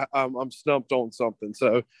whenever I'm stumped on something.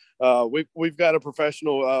 So we've got a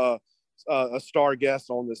professional a star guest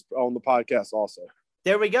on the podcast also.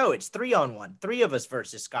 There we go. It's 3-on-1, 3 of us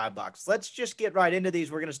versus Skybox. Let's just get right into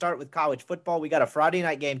these. We're going to start with college football. We got a Friday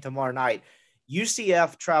night game tomorrow night.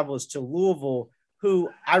 UCF travels to Louisville, who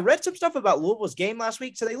I read some stuff about Louisville's game last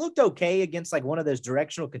week. So they looked okay against like one of those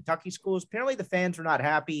directional Kentucky schools. Apparently the fans were not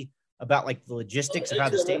happy about like the logistics of how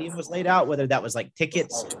the stadium was laid out, whether that was like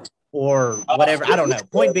tickets or whatever. I don't know.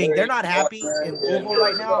 Point being, they're not happy in Louisville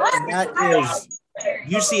right now, and that is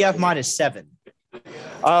UCF -7.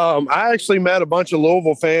 I actually met a bunch of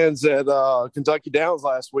Louisville fans at Kentucky Downs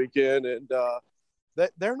last weekend, and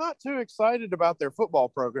they're not too excited about their football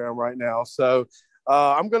program right now. So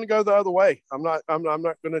I'm going to go the other way. I'm not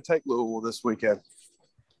going to take Louisville this weekend.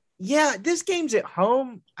 Yeah, this game's at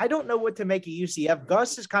home. I don't know what to make of UCF.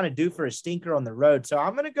 Gus is kind of due for a stinker on the road, so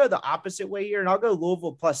I'm going to go the opposite way here, and I'll go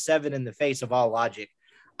Louisville +7 in the face of all logic.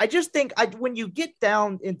 I just think when you get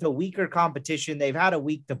down into weaker competition, they've had a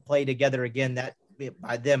week to play together again. That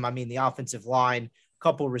by them, I mean the offensive line,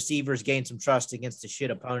 couple receivers gained some trust against a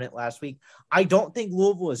shit opponent last week. I don't think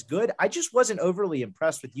Louisville is good. I just wasn't overly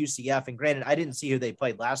impressed with UCF, and granted, I didn't see who they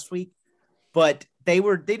played last week, but they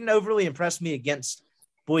didn't overly impress me against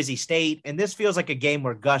Boise State, and this feels like a game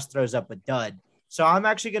where Gus throws up a dud. So I'm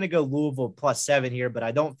actually going to go Louisville +7 here, but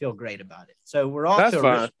I don't feel great about it. So we're off That's to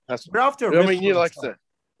fine. we're off to a I mean, you like I said,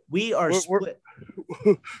 we are split.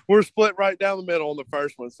 We're split right down the middle on the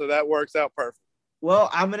first one, so that works out perfect. Well,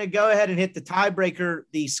 I'm going to go ahead and hit the tiebreaker.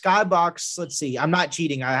 The Skybox, let's see. I'm not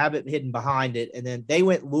cheating. I have it hidden behind it. And then they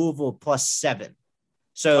went Louisville +7.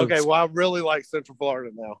 So okay, well, I really like Central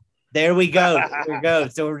Florida now. There we go. There we go.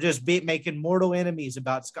 So we're just making mortal enemies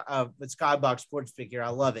about the Skybox Sports Pick here. I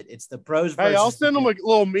love it. It's the pros. Hey, I'll send them a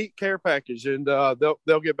little meat care package, and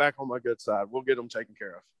they'll get back on my good side. We'll get them taken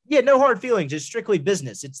care of. Yeah, no hard feelings. It's strictly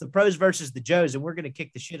business. It's the pros versus the Joes, and we're going to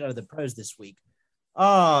kick the shit out of the pros this week.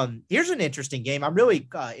 Here's an interesting game. I'm really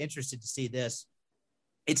interested to see this.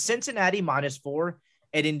 It's Cincinnati -4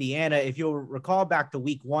 at Indiana. If you'll recall back to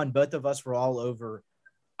week 1, both of us were all over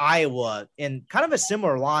Iowa in kind of a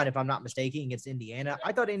similar line, if I'm not mistaken, against Indiana.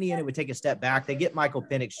 I thought Indiana would take a step back. They get Michael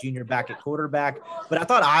Penix Jr. back at quarterback, but I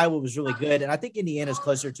thought Iowa was really good. And I think Indiana's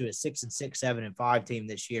closer to a 6-6, 7-5 team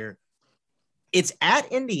this year. It's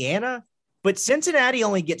at Indiana, but Cincinnati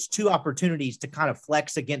only gets 2 opportunities to kind of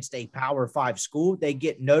flex against a Power 5 school. They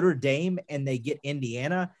get Notre Dame and they get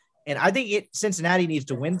Indiana. And I think Cincinnati needs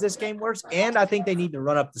to win this game worse, and I think they need to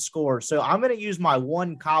run up the score. So I'm going to use my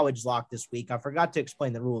 1 college lock this week. I forgot to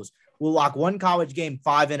explain the rules. We'll lock 1 college game,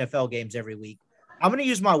 5 NFL games every week. I'm going to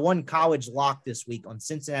use my 1 college lock this week on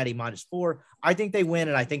Cincinnati -4. I think they win,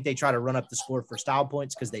 and I think they try to run up the score for style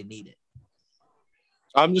points because they need it.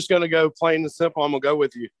 I'm just going to go plain and simple. I'm going to go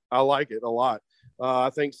with you. I like it a lot.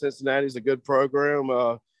 I think Cincinnati's a good program.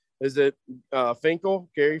 Is it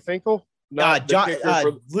Finkel, Gary Finkel?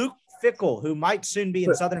 Luke Fickell, who might soon be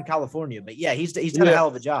in Southern California, but yeah, he's done a hell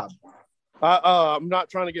of a job. I'm not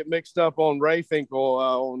trying to get mixed up on Ray Finkel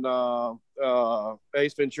on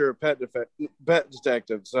Ace Ventura Pet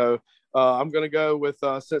Detective. So I'm going to go with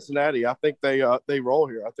Cincinnati. I think they roll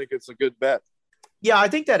here. I think it's a good bet. Yeah, I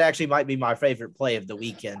think that actually might be my favorite play of the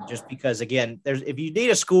weekend, just because, again, if you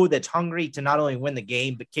need a school that's hungry to not only win the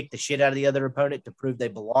game, but kick the shit out of the other opponent to prove they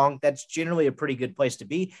belong, that's generally a pretty good place to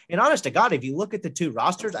be. And honest to God, if you look at the 2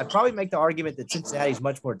 rosters, I'd probably make the argument that Cincinnati's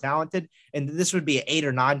much more talented, and this would be an 8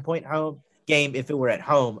 or 9 point home game if it were at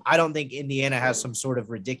home. I don't think Indiana has some sort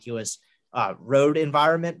of ridiculous road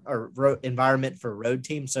environment or environment for road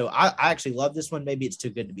teams. So I actually love this one. Maybe it's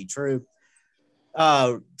too good to be true.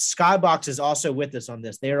 Skybox is also with us on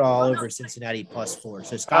this. They're all over Cincinnati +4.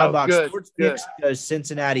 So Skybox Sports Picks goes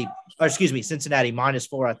Cincinnati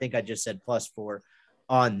 -4. I think I just said +4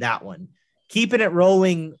 on that one. Keeping it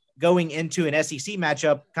rolling, going into an SEC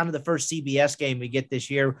matchup, kind of the first CBS game we get this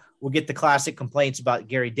year. We'll get the classic complaints about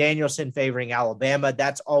Gary Danielson favoring Alabama.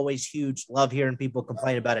 That's always huge. Love hearing people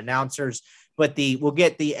complain about announcers. But we'll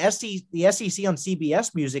get the SEC on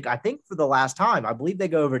CBS music, I think, for the last time. I believe they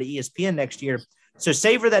go over to ESPN next year. So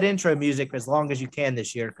savor that intro music as long as you can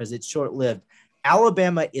this year because it's short-lived.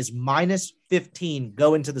 Alabama is -15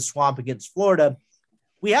 going to the Swamp against Florida.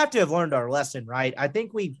 We have to have learned our lesson, right? I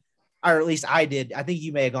think or at least I did. I think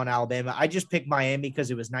you may have gone Alabama. I just picked Miami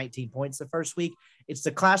because it was 19 points the first week. It's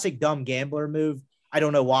the classic dumb gambler move. I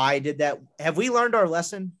don't know why I did that. Have we learned our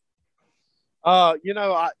lesson? I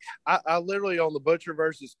literally on the Butcher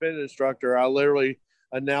versus Spin Instructor, I literally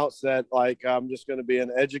announced that I'm just going to be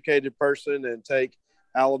an educated person and take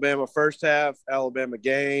Alabama first half, Alabama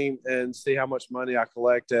game, and see how much money I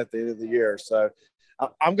collect at the end of the year. So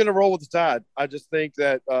I'm going to roll with the Tide. I just think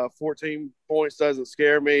that 14 points doesn't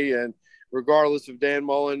scare me, and regardless of Dan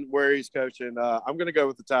Mullen where he's coaching, I'm going to go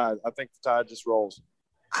with the Tide. I think the Tide just rolls.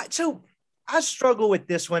 I struggle with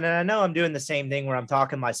this one, and I know I'm doing the same thing where I'm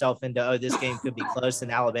talking myself into, this game could be close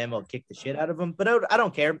and Alabama will kick the shit out of them. But I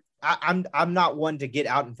don't care. I'm not one to get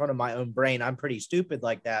out in front of my own brain. I'm pretty stupid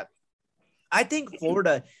like that. I think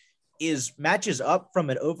Florida matches up from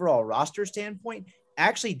an overall roster standpoint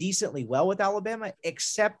actually decently well with Alabama,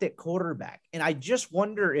 except at quarterback. And I just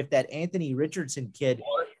wonder if that Anthony Richardson kid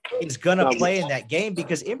is going to play in that game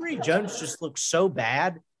because Emory Jones just looks so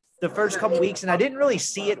bad the first couple weeks, and I didn't really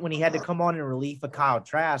see it when he had to come on in relief of Kyle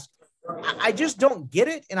Trask. I just don't get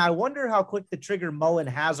it, and I wonder how quick the trigger Mullen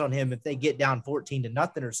has on him if they get down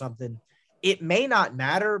 14-0 or something. It may not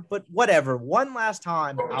matter, but whatever. One last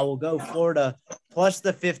time, I will go Florida plus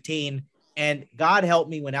the 15, and God help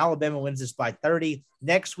me when Alabama wins this by 30.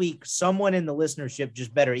 Next week, someone in the listenership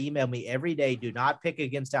just better email me every day, do not pick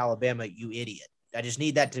against Alabama, you idiot. I just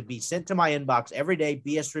need that to be sent to my inbox every day,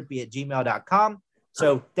 bsrippy@gmail.com.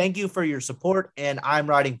 So thank you for your support, and I'm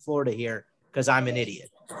riding Florida here because I'm an idiot.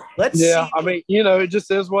 Let's see. I mean, it just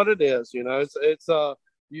is what it is. It's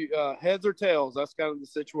heads or tails. That's kind of the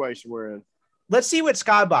situation we're in. Let's see what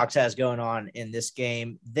Skybox has going on in this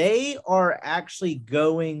game. They are actually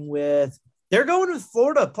going with They're going with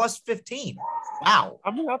Florida plus 15. Wow.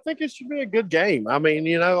 I mean, I think it should be a good game. I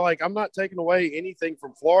mean, like I'm not taking away anything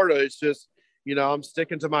from Florida. It's just, I'm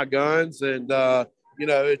sticking to my guns and,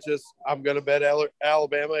 it's just I'm going to bet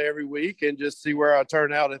Alabama every week and just see where I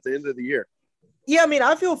turn out at the end of the year. Yeah, I mean,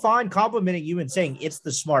 I feel fine complimenting you and saying it's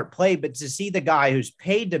the smart play, but to see the guy who's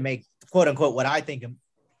paid to make, quote unquote, what I think in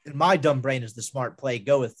my dumb brain is the smart play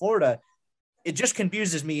go with Florida, it just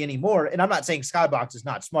confuses me anymore. And I'm not saying Skybox is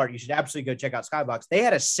not smart. You should absolutely go check out Skybox. They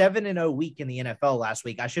had a 7-0 week in the NFL last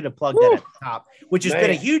week. I should have plugged that at the top, which has been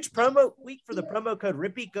a huge promo week for the promo code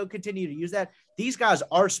Rippy. Go continue to use that. These guys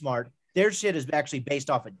are smart. Their shit is actually based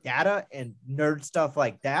off of data and nerd stuff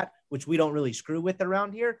like that, which we don't really screw with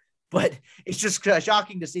around here. But it's just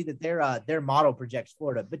shocking to see that their model projects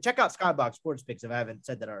Florida. But check out Skybox Sports Picks if I haven't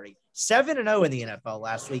said that already. 7-0 in the NFL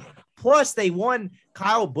last week. Plus, they won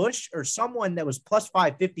Kyle Busch or someone that was plus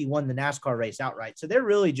 550 won the NASCAR race outright. So they're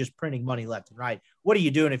really just printing money left and right. What are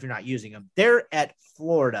you doing if you're not using them? They're at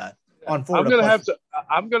Florida on Florida.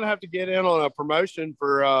 I'm gonna have to get in on a promotion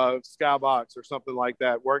for Skybox or something like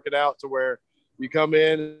that. Work it out to where you come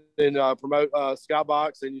in and promote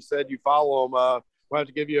Skybox, and you said you follow them. We'll have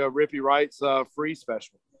to give you a Rippy Wrights free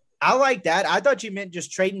special. I like that. I thought you meant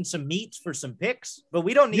just trading some meats for some picks, but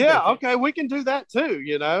we don't need. Yeah, okay, we can do that too.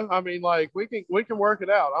 I mean, like we can work it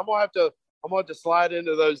out. I'm gonna have to slide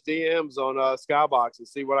into those DMs on Skybox and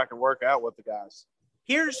see what I can work out with the guys.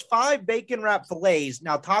 Here's 5 bacon wrap fillets.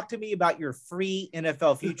 Now talk to me about your free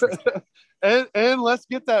NFL futures. and let's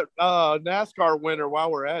get that NASCAR winner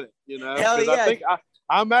while we're at it. Hell yeah.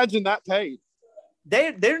 I imagine that paid.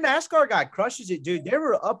 Their NASCAR guy crushes it, dude. They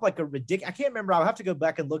were up like a ridiculous. I can't remember. I'll have to go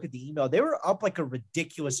back and look at the email. They were up like a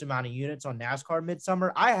ridiculous amount of units on NASCAR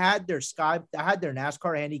midsummer. I had their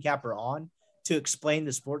NASCAR handicapper on to explain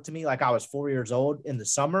the sport to me like I was 4 years old in the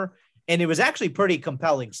summer. And it was actually pretty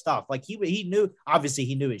compelling stuff. Like he knew, obviously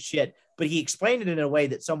he knew his shit, but he explained it in a way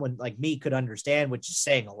that someone like me could understand, which is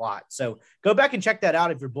saying a lot. So go back and check that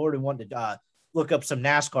out if you're bored and want to look up some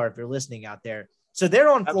NASCAR if you're listening out there. So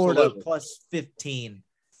they're on Florida plus 15.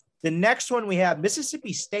 The next one we have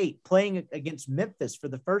Mississippi State playing against Memphis for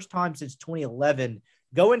the first time since 2011.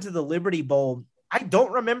 Go into the Liberty Bowl. I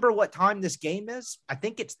don't remember what time this game is. I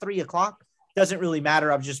think it's 3:00. Doesn't really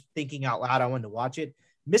matter. I'm just thinking out loud. I wanted to watch it.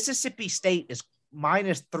 Mississippi State is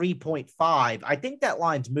minus 3.5. I think that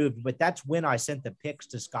line's moved, but that's when I sent the picks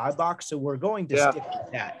to Skybox. So we're going to stick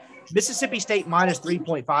with that. Mississippi State minus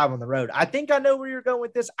 3.5 on the road. I think I know where you're going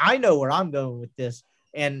with this. I know where I'm going with this,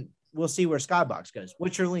 and we'll see where Skybox goes.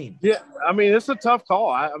 What's your lean? Yeah, I mean, it's a tough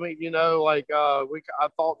call. I mean, I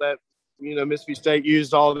thought that, Mississippi State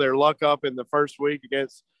used all of their luck up in the first week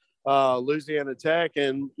against Louisiana Tech.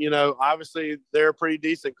 And, obviously they're a pretty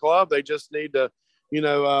decent club. They just need to,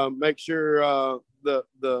 make sure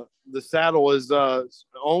the saddle is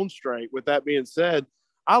on straight. With that being said,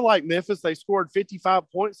 I like Memphis. They scored 55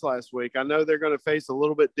 points last week. I know they're going to face a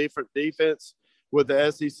little bit different defense with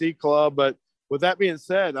the SEC club, but with that being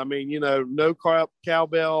said, I mean, no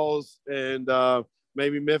cowbells, and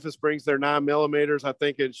maybe Memphis brings their 9mm. I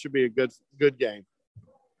think it should be a good game.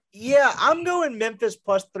 Yeah, I'm going Memphis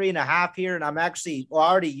plus 3.5 here, and I'm actually I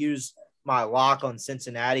already used my lock on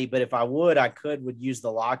Cincinnati, but if I would use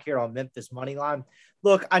the lock here on Memphis money line.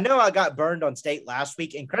 Look, I know I got burned on State last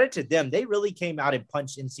week, and credit to them. They really came out and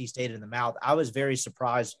punched NC State in the mouth. I was very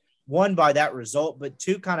surprised, one, by that result, but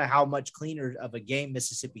two, kind of how much cleaner of a game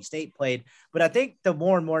Mississippi State played. But I think the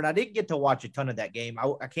more and more, and I didn't get to watch a ton of that game.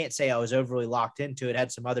 I can't say I was overly locked into it.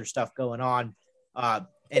 Had some other stuff going on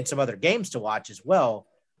and some other games to watch as well.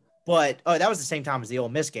 But that was the same time as the Ole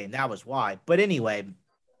Miss game. That was why. But anyway,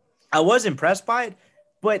 I was impressed by it,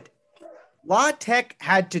 but La Tech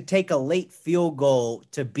had to take a late field goal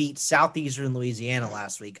to beat Southeastern Louisiana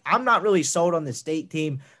last week. I'm not really sold on the State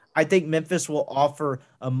team. I think Memphis will offer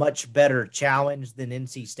a much better challenge than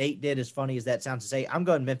NC State did, as funny as that sounds to say. I'm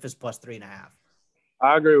going Memphis plus 3.5.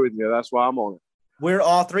 I agree with you. That's why I'm on it. We're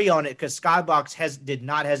all three on it because Skybox did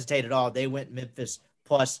not hesitate at all. They went Memphis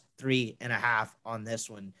plus 3.5 on this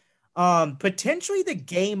one. Potentially the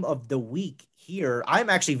game of the week here. I'm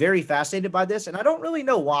actually very fascinated by this, and I don't really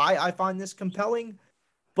know why I find this compelling,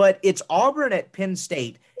 but it's Auburn at Penn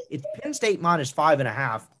State. It's Penn State minus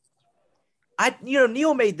 5.5.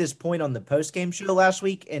 Neil made this point on the post-game show last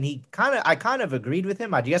week, and I kind of agreed with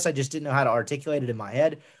him. I guess I just didn't know how to articulate it in my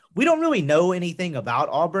head. We don't really know anything about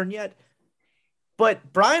Auburn yet,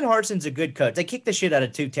 but Brian Harsin's a good coach. They kicked the shit out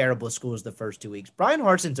of two terrible schools the first 2 weeks. Brian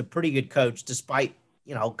Harsin's a pretty good coach, despite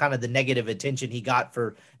kind of the negative attention he got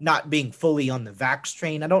for not being fully on the vax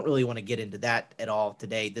train. I don't really want to get into that at all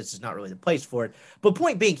today. This is not really the place for it. But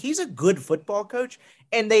point being, he's a good football coach,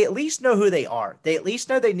 and they at least know who they are. They at least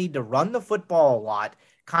know they need to run the football a lot,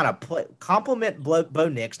 kind of compliment Bo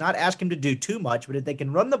Nix, not ask him to do too much, but if they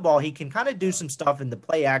can run the ball, he can kind of do some stuff in the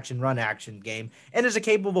play action, run action game, and is a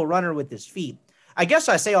capable runner with his feet. I guess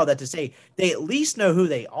I say all that to say they at least know who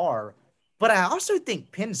they are, but I also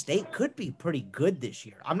think Penn State could be pretty good this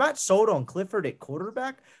year. I'm not sold on Clifford at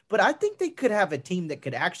quarterback, but I think they could have a team that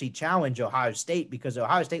could actually challenge Ohio State because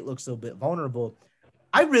Ohio State looks a little bit vulnerable.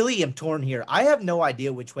 I really am torn here. I have no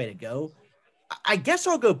idea which way to go. I guess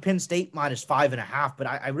I'll go Penn State -5.5, but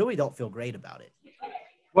I really don't feel great about it.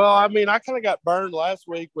 Well, I mean, I kind of got burned last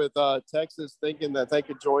week with Texas thinking that they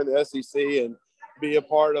could join the SEC and be a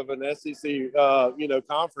part of an SEC,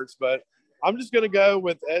 conference. But I'm just going to go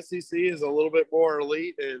with SEC is a little bit more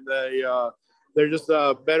elite, and they're just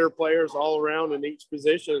better players all around in each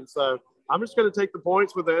position. So I'm just going to take the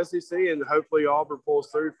points with the SEC, and hopefully Auburn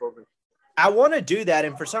pulls through for me. I want to do that,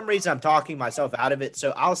 and for some reason I'm talking myself out of it,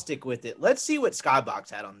 so I'll stick with it. Let's see what Skybox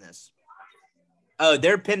had on this. Oh,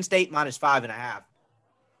 they're Penn State -5.5.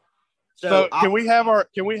 So can we have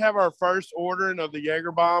our first ordering of the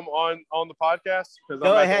Jaeger bomb on the podcast?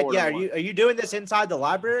 Go ahead. Yeah, are you doing this inside the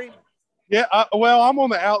library? Yeah. Well, I'm on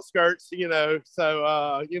the outskirts,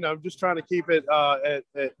 so just trying to keep it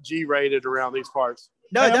at G-rated around these parts.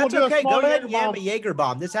 No, that's okay. Go ahead and yam a Jaeger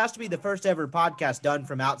bomb. This has to be the first ever podcast done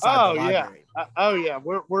from outside the library. Yeah.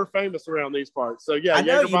 We're famous around these parts. So yeah, I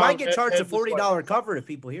know you might get charged a $40 cover if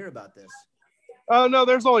people hear about this. Oh no,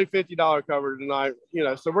 there's only $50 cover tonight.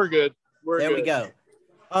 So we're good. There we go.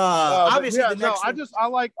 Obviously, I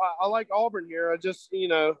like Auburn here. I just,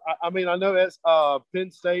 I know it's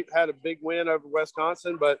Penn State had a big win over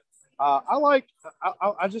Wisconsin, but I like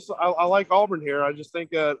Auburn here. I just think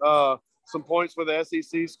that some points for the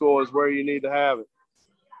SEC school is where you need to have it.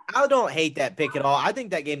 I don't hate that pick at all. I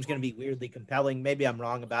think that game's going to be weirdly compelling. Maybe I'm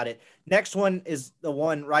wrong about it. Next one is the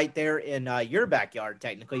one right there in your backyard,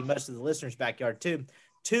 technically, most of the listeners' backyard too.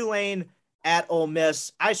 Tulane at Ole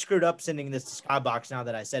Miss. I screwed up sending this to Skybox now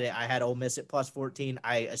that I said it. I had Ole Miss at +14.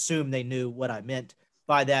 I assume they knew what I meant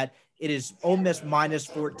by that. It is Ole Miss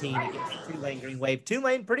 -14 against Tulane Green Wave.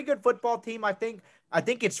 Tulane, pretty good football team, I think. I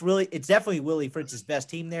think it's definitely Willie Fritz's best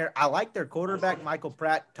team there. I like their quarterback, Michael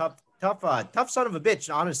Pratt. Tough son of a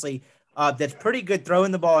bitch, honestly. That's pretty good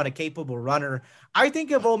throwing the ball and a capable runner. I think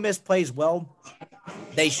if Ole Miss plays well,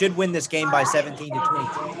 they should win this game by 17 to 20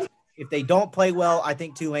 points. If they don't play well, I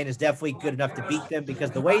think Tulane is definitely good enough to beat them because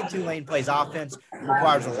the way Tulane plays offense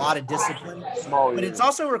requires a lot of discipline, but it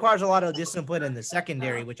also requires a lot of discipline in the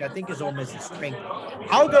secondary, which I think is Ole Miss's strength.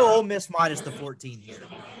 I'll go Ole Miss -14 here.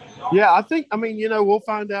 Yeah, we'll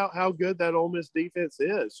find out how good that Ole Miss defense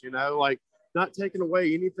is, not taking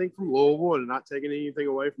away anything from Louisville and not taking anything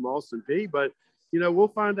away from Austin Peay, but, we'll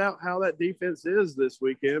find out how that defense is this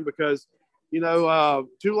weekend because –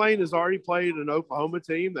 Tulane has already played an Oklahoma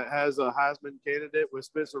team that has a Heisman candidate with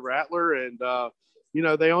Spencer Rattler, and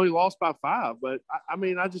they only lost by 5. But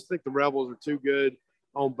I just think the Rebels are too good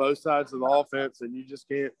on both sides of the offense, and you just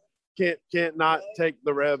can't not take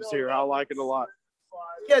the Rebs here. I like it a lot.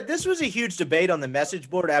 Yeah, this was a huge debate on the message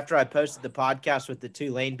board after I posted the podcast with the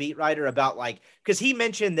Tulane beat writer about because he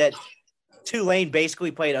mentioned that Tulane basically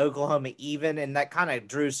played Oklahoma even, and that kind of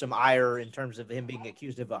drew some ire in terms of him being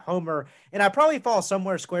accused of a homer. And I probably fall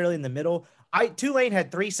somewhere squarely in the middle. Tulane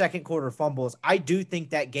had 3 second quarter fumbles. I do think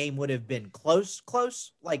that game would have been close,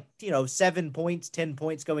 7 points, 10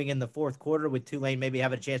 points going in the fourth quarter with Tulane maybe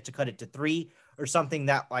having a chance to cut it to 3 or something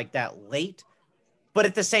like that late. But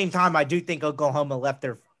at the same time, I do think Oklahoma left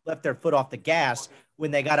their foot off the gas when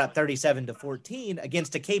they got up 37-14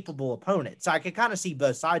 against a capable opponent. So I could kind of see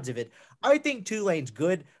both sides of it. I think Tulane's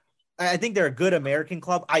good. I think they're a good American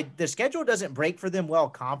club. The schedule doesn't break for them well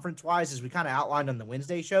conference-wise, as we kind of outlined on the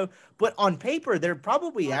Wednesday show. But on paper, they're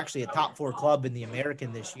probably actually a top 4 club in the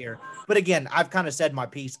American this year. But again, I've kind of said my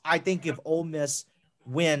piece. I think if Ole Miss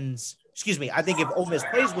plays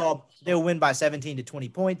well, they'll win by 17 to 20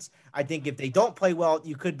 points. I think if they don't play well,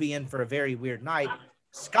 you could be in for a very weird night.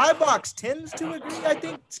 Skybox tends to agree, I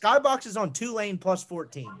think. Skybox is on Tulane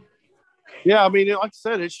 +14. Yeah, like I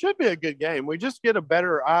said, it should be a good game. We just get a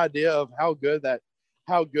better idea of how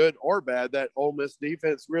good or bad that Ole Miss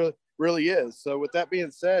defense really is. So with that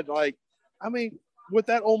being said, with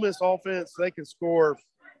that Ole Miss offense, they can score,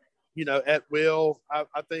 at will.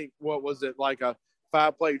 I think, what was it, like a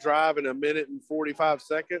 5-play drive in 1 minute and 45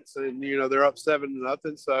 seconds, and they're up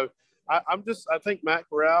 7-0. So I think Matt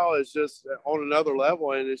Corral is just on another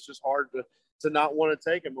level, and it's just hard to not want to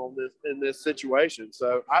take him on this in this situation.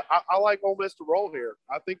 So I like Ole Miss to roll here.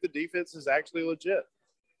 I think the defense is actually legit.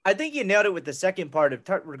 I think you nailed it with the second part of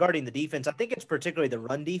regarding the defense. I think it's particularly the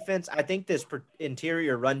run defense. I think this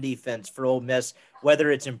interior run defense for Ole Miss, whether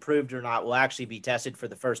it's improved or not, will actually be tested for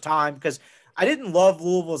the first time, because I didn't love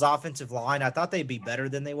Louisville's offensive line. I thought they'd be better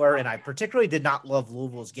than they were, and I particularly did not love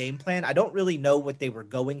Louisville's game plan. I don't really know what they were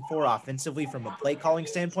going for offensively from a play calling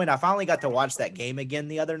standpoint. I finally got to watch that game again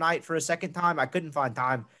the other night for a second time. I couldn't find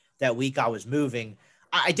time that week. I was moving.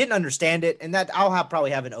 I didn't understand it, and that I'll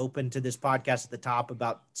probably have an open to this podcast at the top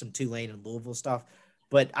about some Tulane and Louisville stuff,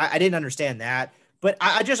 but I didn't understand that. But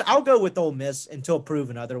I'll go with Ole Miss until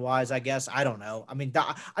proven otherwise, I guess. I don't know. I mean,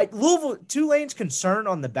 Tulane's concern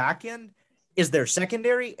on the back end is their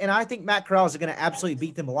secondary, and I think Matt Corral is going to absolutely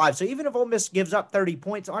beat them alive. So even if Ole Miss gives up 30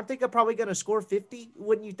 points, aren't they probably going to score 50?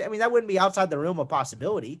 Wouldn't you? I mean, that wouldn't be outside the realm of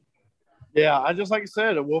possibility. Yeah, like I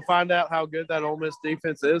said, we'll find out how good that Ole Miss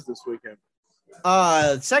defense is this weekend.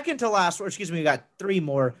 Second to last, we got three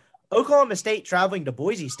more. Oklahoma State traveling to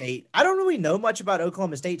Boise State. I don't really know much about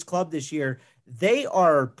Oklahoma State's club this year. They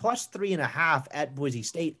are plus 3.5 at Boise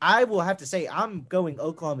State. I will have to say I'm going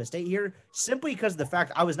Oklahoma State here simply because of the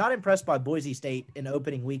fact I was not impressed by Boise State in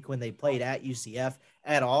opening week when they played at UCF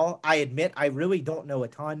at all. I admit I really don't know a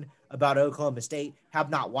ton about Oklahoma State, have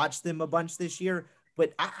not watched them a bunch this year,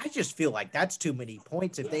 but I just feel like that's too many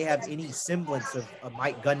points if they have any semblance of a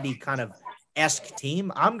Mike Gundy kind of esque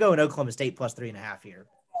team. I'm going Oklahoma State plus 3.5 here.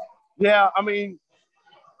 Yeah, I mean,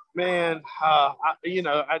 man, I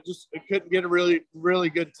couldn't get a really, really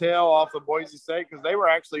good tell off of Boise State because they were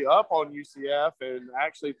actually up on UCF and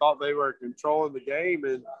actually thought they were controlling the game,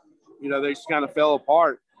 and they just kind of fell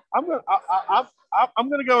apart. I'm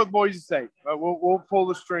gonna go with Boise State. We'll pull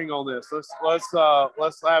the string on this. Let's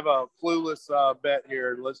have a clueless bet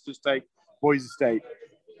here. Let's just take Boise State.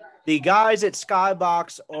 The guys at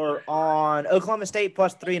Skybox are on Oklahoma State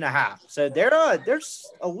plus 3.5. So they're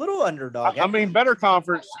a little underdog. I mean, better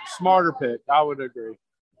conference, smarter pick. I would agree.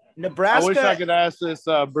 Nebraska. I wish I could ask this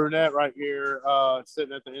brunette right here,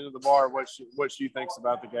 sitting at the end of the bar, what she thinks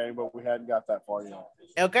about the game, but we hadn't got that far yet.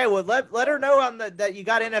 Okay, well let her know that you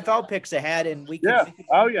got NFL picks ahead, and we can. Yeah.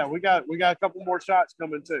 Oh yeah, we got a couple more shots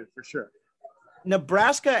coming too, for sure.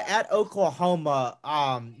 Nebraska at Oklahoma.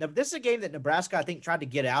 This is a game that Nebraska, I think, tried to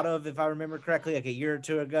get out of, if I remember correctly, like a year or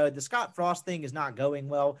two ago. The Scott Frost thing is not going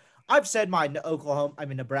well. I've said my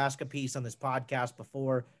Nebraska piece on this podcast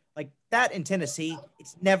before. Like that in Tennessee,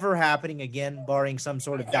 it's never happening again, barring some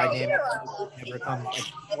sort of dynamic. Never come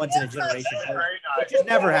once in a generation. It's just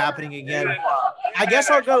never happening again. I guess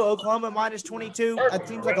I'll go Oklahoma minus 22. That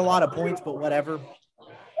seems like a lot of points, but whatever.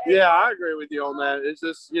 Yeah, I agree with you on that. It's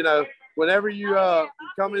just, whenever you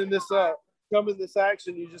come in this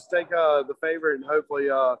action, you just take the favorite, and hopefully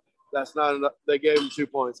that's not enough. They gave him 2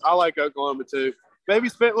 points. I like Oklahoma too. Maybe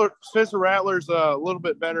Spencer Rattler's a little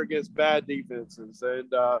bit better against bad defenses,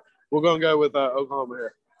 and we're going to go with Oklahoma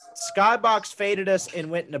here. Skybox faded us and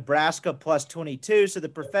went Nebraska plus 22, so the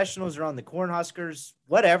professionals are on the Cornhuskers.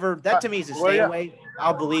 Whatever. That to me is a stay away.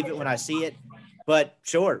 I'll believe it when I see it, but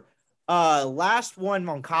sure. Last one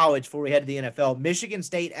on college before we head to the NFL. Michigan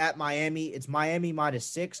State at Miami. It's Miami minus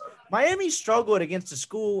 6. Miami struggled against a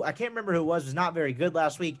school, I can't remember who it was not very good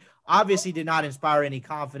last week. Obviously did not inspire any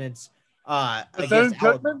confidence against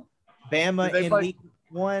Alabama in week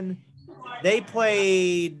 1. They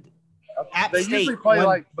played App State. Usually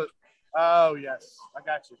play oh, yes. I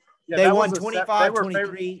got you. Yeah, they won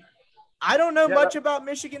 25-23. I don't know much about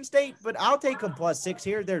Michigan State, but I'll take them plus 6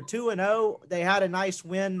 here. They're 2-0. They had a nice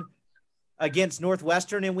win against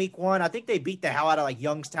Northwestern in week 1. I think they beat the hell out of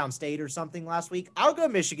Youngstown State or something last week. I'll go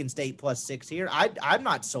Michigan State plus 6 here. I'm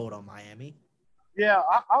not sold on Miami. Yeah,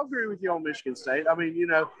 I'll agree with you on Michigan State. I mean,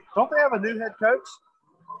 don't they have a new head coach?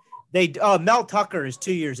 They Mel Tucker is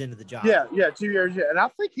 2 years into the job. Yeah, 2 years. Yeah, and I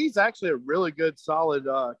think he's actually a really good, solid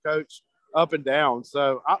coach up and down.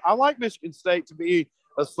 So I like Michigan State to be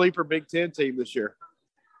a sleeper Big Ten team this year.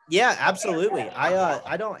 Yeah, absolutely.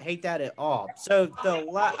 I don't hate that at all. So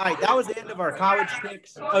all right, that was the end of our college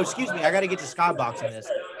picks. Oh, excuse me, I got to get to Skybox in this.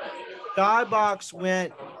 Skybox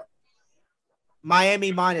went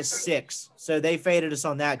Miami minus 6, so they faded us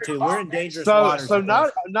on that too. We're in dangerous waters. So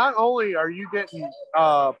not only are you getting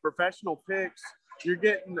professional picks, you're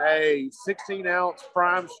getting a 16-ounce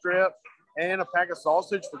prime strip and a pack of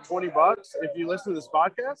sausage for $20 if you listen to this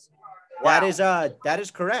podcast. Wow. That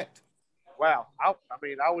is correct. Wow. I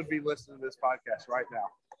would be listening to this podcast right now.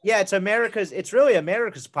 Yeah, it's really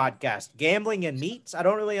America's podcast. Gambling and meats. I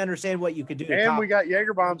don't really understand what you could do. And we got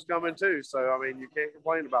Jaeger bombs coming too. So, you can't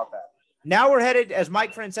complain about that. Now we're headed, as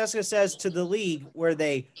Mike Francesca says, to the league where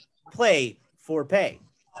they play for pay.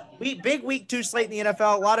 Big week 2 slate in the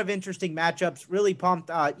NFL. A lot of interesting matchups. Really pumped.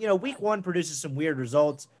 Week 1 produces some weird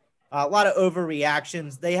results. A lot of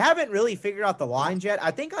overreactions. They haven't really figured out the lines yet.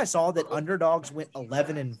 I think I saw that underdogs went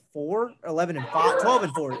 11-4, 11-5,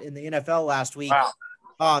 12-4 in the NFL last week.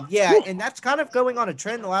 Wow. And that's kind of going on a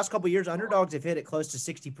trend the last couple of years. Underdogs have hit it close to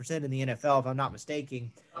 60% in the NFL, if I'm not mistaken.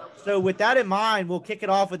 So with that in mind, we'll kick it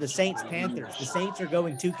off with the Saints-Panthers. The Saints are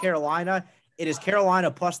going to Carolina. It is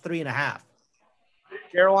Carolina plus 3.5.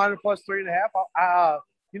 Carolina plus 3.5.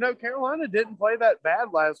 Carolina didn't play that bad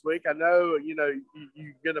last week. I know,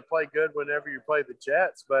 you're going to play good whenever you play the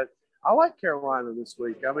Jets, but I like Carolina this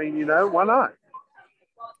week. I mean, why not?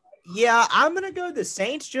 Yeah, I'm going to go the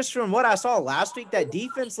Saints just from what I saw last week. That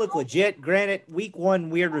defense looked legit. Granted, week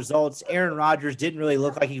 1, weird results. Aaron Rodgers didn't really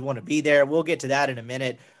look like he wanted to be there. We'll get to that in a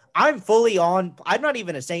minute. I'm fully on. I'm not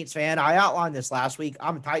even a Saints fan. I outlined this last week.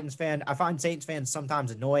 I'm a Titans fan. I find Saints fans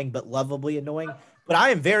sometimes annoying, but lovably annoying. But I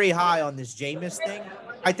am very high on this Jameis thing.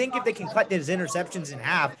 I think if they can cut his interceptions in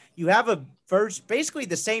half, you have a first, basically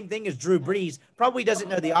the same thing as Drew Brees. Probably doesn't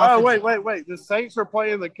know the offense. Oh, wait. The Saints are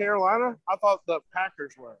playing the Carolina? I thought the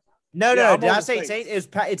Packers were. No. Did I say Saints?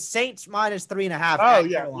 It's Saints minus 3.5. Oh,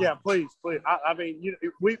 yeah. Please. I mean,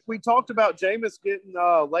 we talked about Jameis getting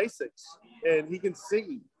LASIK, and he can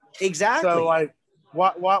see. Exactly. So,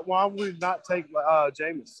 why would we not take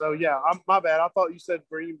Jameis? So, yeah, my bad. I thought you said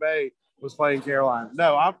Green Bay was playing Carolina.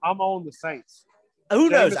 No, I'm on the Saints. Who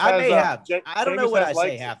knows? I may have. I don't know what I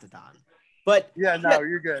say LASIK. half the time. But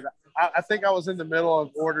you're good. I think I was in the middle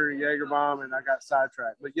of ordering Jaeger-Bomb, and I got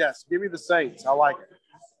sidetracked. But, yes, give me the Saints. I like it.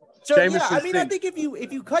 So, I think if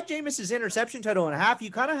you cut Jameis's interception total in half,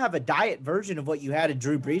 you kind of have a diet version of what you had in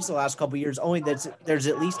Drew Brees the last couple of years, only that there's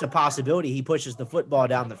at least a possibility he pushes the football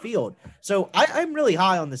down the field. So I'm really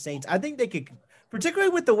high on the Saints. I think they could,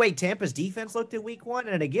 particularly with the way Tampa's defense looked in week 1,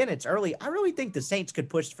 and again, it's early, I really think the Saints could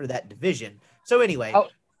push for that division. So anyway.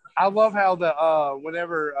 I love how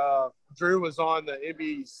whenever Drew was on the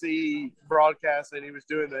NBC broadcast and he was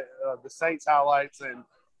doing the Saints highlights and,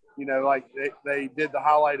 they did the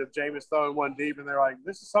highlight of Jameis throwing one deep, and they're like,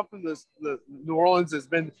 this is something the New Orleans has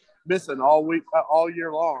been missing all week, all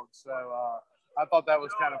year long. So I thought that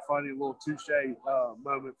was kind of funny, a little touche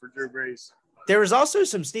moment for Drew Brees. There was also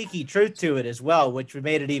some sneaky truth to it as well, which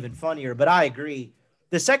made it even funnier, but I agree.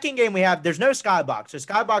 The second game we have, there's no Skybox. So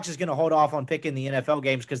Skybox is going to hold off on picking the NFL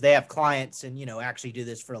games because they have clients and, actually do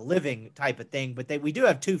this for a living type of thing. But we do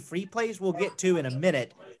have 2 free plays we'll get to in a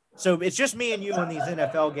minute. So it's just me and you on these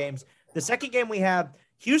NFL games. The second game we have,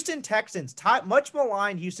 Houston Texans, much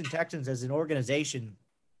maligned Houston Texans as an organization.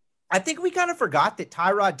 I think we kind of forgot that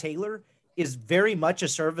Tyrod Taylor is very much a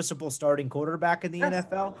serviceable starting quarterback in the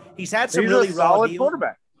NFL. He's had some really solid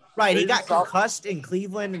quarterback. Right. He got concussed in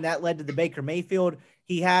Cleveland, and that led to the Baker Mayfield.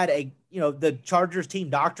 He had the Chargers team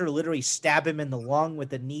doctor literally stab him in the lung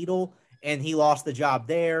with a needle, and he lost the job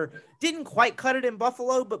there. Didn't quite cut it in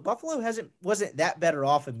Buffalo, but Buffalo wasn't that better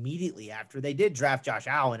off immediately after. They did draft Josh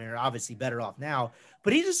Allen and are obviously better off now.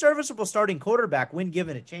 But he's a serviceable starting quarterback when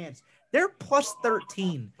given a chance. They're plus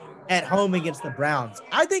 13 at home against the Browns.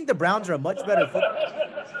 I think the Browns are a much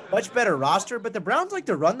better roster, but the Browns like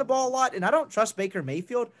to run the ball a lot, and I don't trust Baker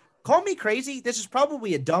Mayfield. Call me crazy. This is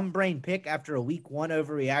probably a dumb brain pick after a week 1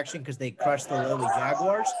 overreaction because they crushed the lowly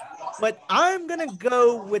Jaguars. But I'm going to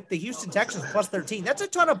go with the Houston Texans plus 13. That's a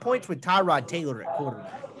ton of points with Tyrod Taylor at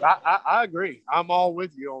quarterback. I agree. I'm all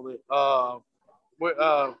with you on it.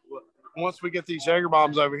 Once we get these Jaeger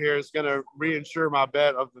bombs over here, it's going to reinsure my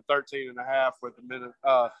bet of the 13.5 with the minute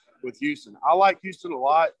with Houston. I like Houston a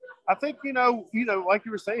lot. I think, like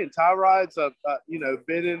you were saying, Tyrod's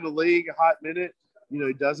been in the league a hot minute.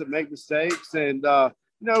 He doesn't make mistakes. And,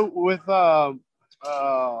 with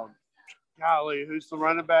golly, who's the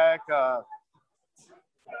running back?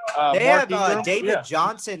 They have David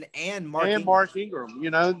Johnson and Mark Ingram.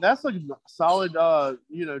 That's a solid,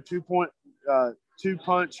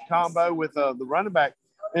 2-punch combo with the running back.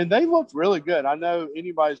 And they looked really good. I know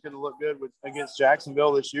anybody's going to look good against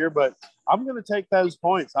Jacksonville this year, but I'm going to take those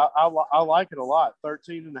points. I like it a lot.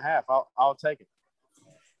 13.5. I'll take it.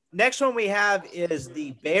 Next one we have is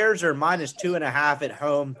the Bears are minus 2.5 at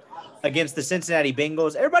home against the Cincinnati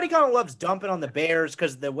Bengals. Everybody kind of loves dumping on the Bears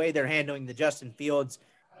because of the way they're handling the Justin Fields,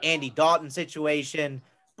 Andy Dalton situation.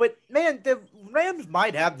 But, man, the Rams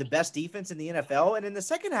might have the best defense in the NFL. And in the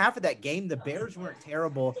second half of that game, the Bears weren't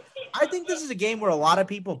terrible. I think this is a game where a lot of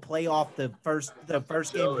people play off the first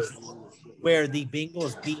game where the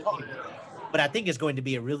Bengals beat but I think it's going to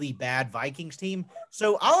be a really bad Vikings team.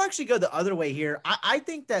 So I'll actually go the other way here. I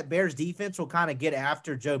think that Bears defense will kind of get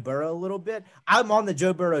after Joe Burrow a little bit. I'm on the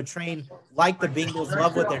Joe Burrow train, like the Bengals,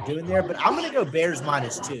 love what they're doing there, but I'm going to go Bears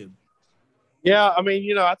 -2. Yeah, I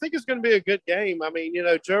mean, I think it's going to be a good game. I mean,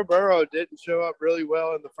 Joe Burrow didn't show up really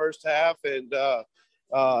well in the first half, and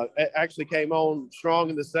actually came on strong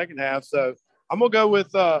in the second half. So I'm gonna go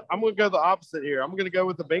the opposite here. I'm gonna go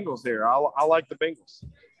with the Bengals here. I like the Bengals.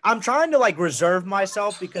 I'm trying to reserve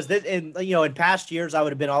myself because in past years I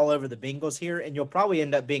would have been all over the Bengals here, and you'll probably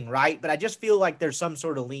end up being right. But I just feel like there's some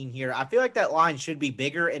sort of lean here. I feel like that line should be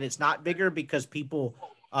bigger, and it's not bigger because people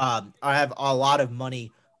have a lot of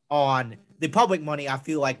money on the public money. I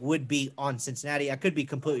feel like would be on Cincinnati. I could be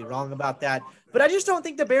completely wrong about that, but I just don't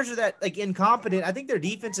think the Bears are that incompetent. I think their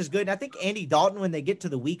defense is good, and I think Andy Dalton, when they get to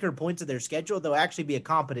the weaker points of their schedule, they'll actually be a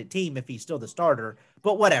competent team if he's still the starter.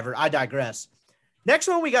 But whatever, I digress. Next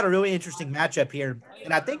one, we got a really interesting matchup here,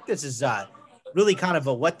 and I think this is really kind of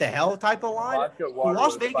a what the hell type of line. The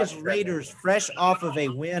Las Vegas Raiders, fresh off of a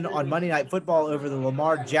win on Monday Night Football over the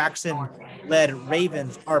Lamar Jackson-led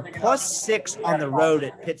Ravens, are +6 on the road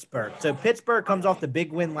at Pittsburgh. So Pittsburgh comes off the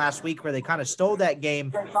big win last week where they kind of stole that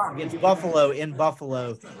game against Buffalo in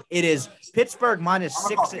Buffalo. It is Pittsburgh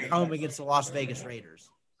 -6 at home against the Las Vegas Raiders.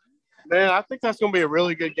 Man, I think that's going to be a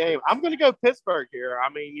really good game. I'm going to go Pittsburgh here. I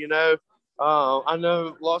mean, I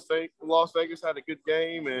know Las Vegas had a good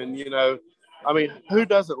game, and I mean, who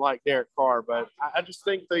doesn't like Derek Carr? But I just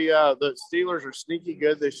think the Steelers are sneaky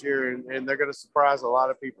good this year, and they're going to surprise a lot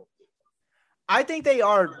of people. I think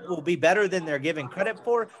will be better than they're given credit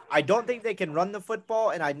for. I don't think they can run the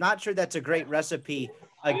football, and I'm not sure that's a great recipe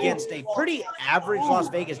against a pretty average Las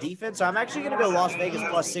Vegas defense. So I'm actually going to go Las Vegas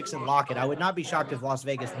 +6 and lock it. I would not be shocked if Las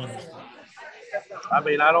Vegas wins this one. I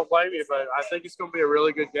mean, I don't blame you, but I think it's going to be a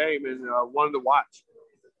really good game and one to watch.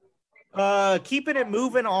 Keeping it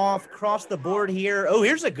moving across the board here. Oh,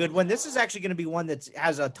 here's a good one. This is actually going to be one that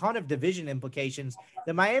has a ton of division implications.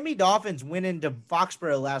 The Miami Dolphins went into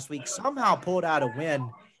Foxborough last week, somehow pulled out a win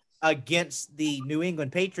against the New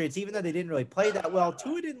England Patriots, even though they didn't really play that well.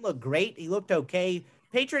 Tua didn't look great. He looked okay.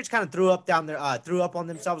 Patriots kind of threw up on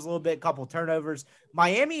themselves a little bit, a couple turnovers.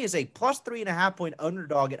 Miami is a +3.5 point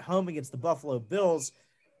underdog at home against the Buffalo Bills.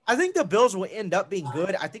 I think the Bills will end up being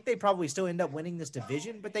good. I think they probably still end up winning this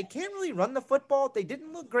division, but they can't really run the football. They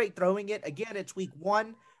didn't look great throwing it. Again, it's week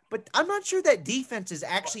 1, but I'm not sure that defense is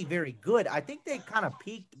actually very good. I think they kind of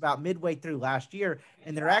peaked about midway through last year,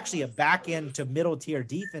 and they're actually a back end to middle tier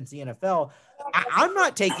defense in the NFL. I'm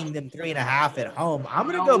not taking them 3.5 at home. I'm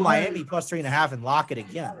going to go Miami +3.5 and lock it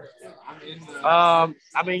again. I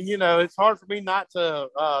mean, it's hard for me not to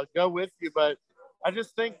go with you, but I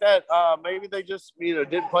just think that maybe they just,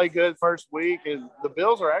 didn't play good first week, and the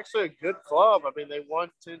Bills are actually a good club. I mean, they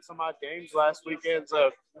won 10-some-odd games last weekend,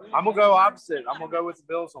 so I'm going to go opposite. I'm going to go with the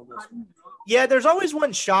Bills on this one. Yeah, there's always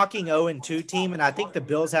one shocking 0-2 team, and I think the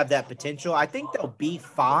Bills have that potential. I think they'll be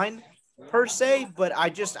fine per se, but I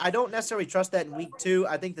don't necessarily trust that in week 2.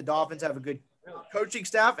 I think the Dolphins have a good coaching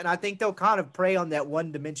staff, and I think they'll kind of prey on that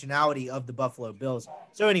one-dimensionality of the Buffalo Bills.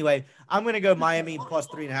 So anyway, I'm going to go Miami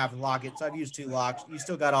 +3.5 and lock it. So I've used 2 locks. You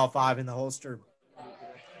still got all 5 in the holster.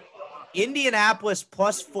 Indianapolis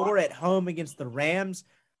 +4 at home against the Rams.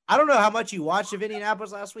 I don't know how much you watched of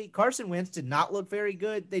Indianapolis last week. Carson Wentz did not look very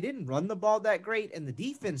good. They didn't run the ball that great, and the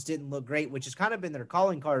defense didn't look great, which has kind of been their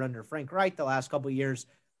calling card under Frank Reich the last couple of years.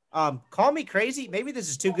 Call me crazy. Maybe this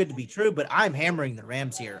is too good to be true, but I'm hammering the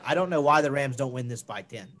Rams here. I don't know why the Rams don't win this by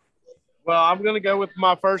 10. Well, I'm going to go with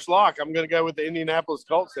my first lock. I'm going to go with the Indianapolis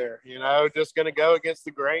Colts there, just going to go against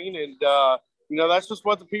the grain. And, that's just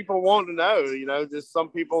what the people want to know, just some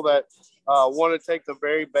people that want to take the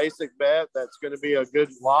very basic bet that's going to be a good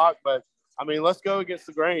lock. But, I mean, let's go against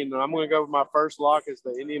the grain. And I'm going to go with my first lock as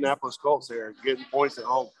the Indianapolis Colts here, getting points at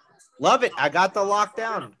home. Love it. I got the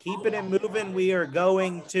lockdown. Keeping it moving. We are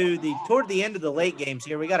going toward the end of the late games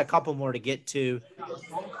here. We got a couple more to get to.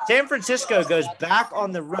 San Francisco goes back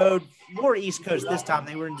on the road, more East Coast this time.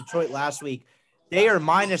 They were in Detroit last week. They are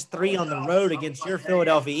 -3 on the road against your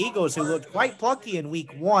Philadelphia Eagles, who looked quite plucky in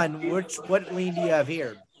week 1. What lean do you have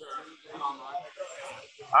here?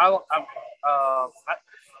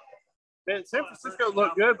 San Francisco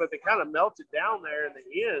looked good, but they kind of melted down there in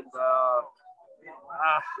the end.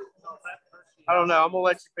 I don't know. I'm going to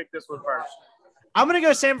let you pick this one first. I'm going to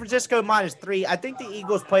go San Francisco -3. I think the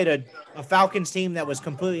Eagles played a Falcons team that was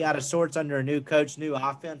completely out of sorts under a new coach, new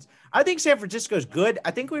offense. I think San Francisco's good.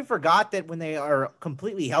 I think we forgot that when they are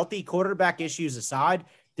completely healthy, quarterback issues aside,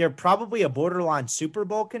 they're probably a borderline Super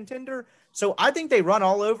Bowl contender. So I think they run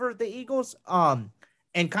all over the Eagles.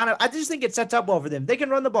 And I just think it sets up well for them. They can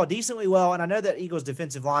run the ball decently well, and I know that Eagles'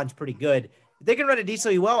 defensive line is pretty good. If they can run it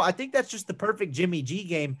decently well, I think that's just the perfect Jimmy G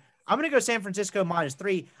game. I'm going to go San Francisco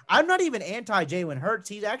 -3. I'm not even anti-Jalen Hurts.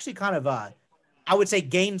 He's actually kind of, I would say,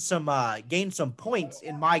 gained some points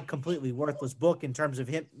in my completely worthless book in terms of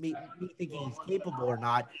me thinking he's capable or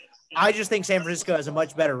not. I just think San Francisco has a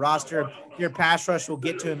much better roster. Your pass rush will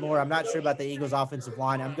get to him more. I'm not sure about the Eagles' offensive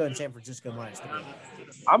line. I'm going San Francisco -3.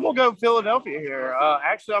 I'm going to go Philadelphia here.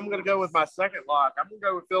 Actually, I'm going to go with my second lock. I'm going to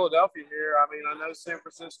go with Philadelphia here. I mean, I know San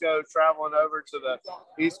Francisco traveling over to the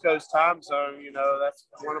East Coast time zone, that's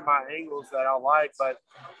one of my angles that I like. But,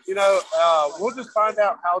 we'll just find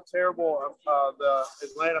out how terrible the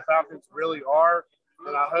Atlanta Falcons really are.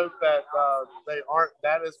 And I hope that they aren't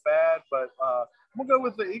that as bad. But I'm going to go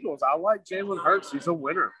with the Eagles. I like Jalen Hurts. He's a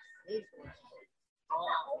winner.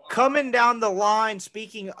 Coming down the line,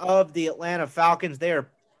 speaking of the Atlanta Falcons, they're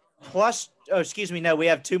we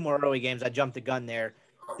have two more early games. I jumped the gun there.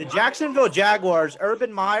 The Jacksonville Jaguars,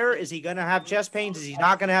 Urban Meyer, is he going to have chest pains? Is he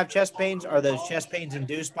not going to have chest pains? Are those chest pains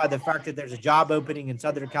induced by the fact that there's a job opening in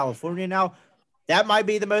Southern California now? That might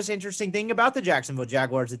be the most interesting thing about the Jacksonville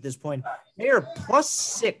Jaguars at this point. They are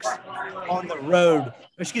 +6 on the road,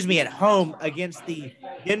 at home against the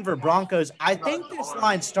Denver Broncos. I think this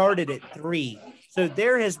line started at 3. So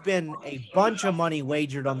there has been a bunch of money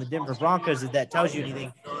wagered on the Denver Broncos, if that tells you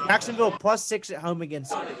anything. Jacksonville +6 at home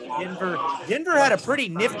against Denver. Denver had a pretty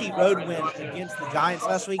nifty road win against the Giants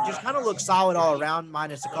last week. Just kind of looked solid all around,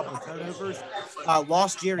 minus a couple of turnovers.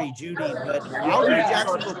 Lost Jerry Jeudy, but I'll do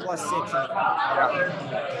Jacksonville +6.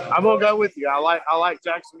 I'm gonna go with you. I like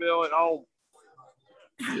Jacksonville at home.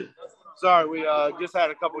 Sorry, we just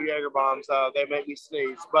had a couple Jaeger bombs. They make me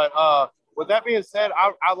sneeze, but. With that being said,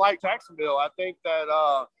 I like Jacksonville. I think that,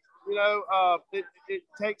 it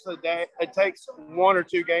takes a day. It takes 1 or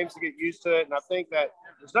 2 games to get used to it. And I think that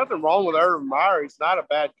there's nothing wrong with Urban Meyer. He's not a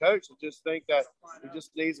bad coach. I just think that he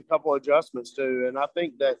just needs a couple adjustments too. And I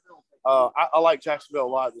think that I like Jacksonville a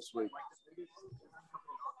lot this week.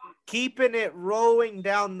 Keeping it rolling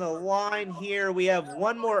down the line here. We have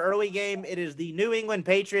one more early game. It is the New England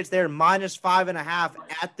Patriots. They're -5.5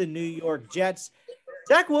 at the New York Jets.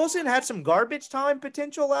 Zach Wilson had some garbage time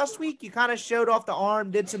potential last week. You kind of showed off the arm,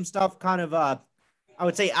 did some stuff kind of, I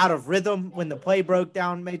would say, out of rhythm when the play broke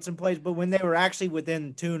down, made some plays. But when they were actually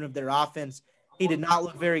within tune of their offense, he did not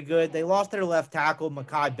look very good. They lost their left tackle,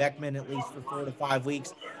 Mekhi Beckman, at least for 4 to 5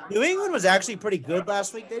 weeks. New England was actually pretty good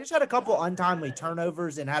last week. They just had a couple untimely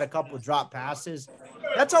turnovers and had a couple drop passes.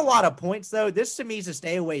 That's a lot of points, though. This, to me, is a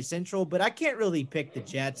stay-away central, but I can't really pick the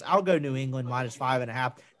Jets. I'll go New England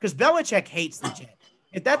 -5.5 because Belichick hates the Jets.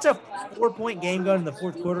 If that's a 4-point game going in the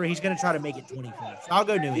fourth quarter, he's going to try to make it 24. So I'll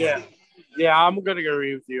go New England. Yeah, I'm going to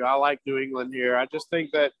agree with you. I like New England here. I just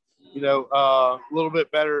think that, a little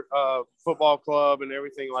bit better football club and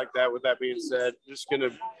everything like that. With that being said, just going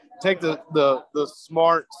to take the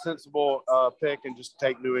smart, sensible pick and just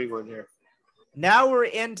take New England here. Now we're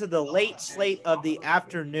into the late slate of the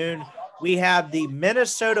afternoon. We have the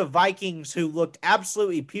Minnesota Vikings, who looked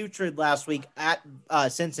absolutely putrid last week at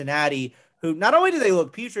Cincinnati, who not only do they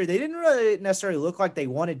look putrid, they didn't really necessarily look like they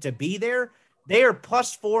wanted to be there. They are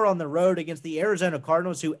 +4 on the road against the Arizona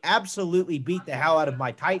Cardinals, who absolutely beat the hell out of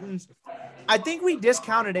my Titans. I think we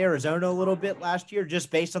discounted Arizona a little bit last year just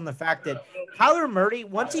based on the fact that Kyler Murray,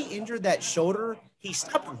 once he injured that shoulder, he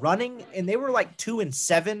stopped running, and they were like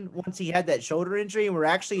 2-7 once he had that shoulder injury, and were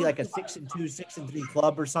actually like a 6-2, 6-3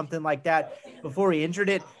 club or something like that before he injured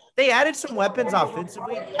it. They added some weapons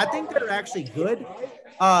offensively. I think they're actually good.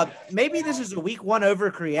 Maybe this is a week 1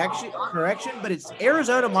 correction, but it's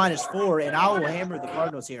Arizona -4, and I will hammer the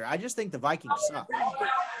Cardinals here. I just think the Vikings suck.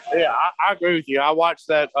 Yeah, I agree with you. I watched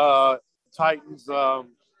that Titans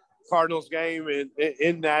Cardinals game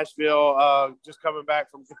in Nashville, just coming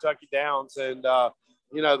back from Kentucky Downs, and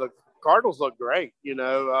the Cardinals look great.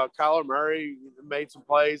 Kyler Murray made some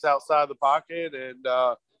plays outside the pocket, and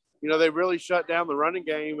they really shut down the running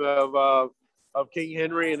game of King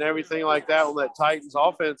Henry and everything like that on that Titans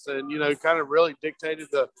offense, and kind of really dictated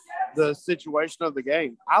the situation of the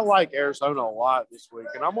game. I like Arizona a lot this week,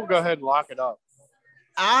 and I'm gonna go ahead and lock it up.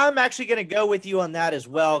 I'm actually going to go with you on that as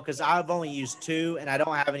well, because I've only used 2, and I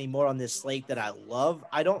don't have any more on this slate that I love,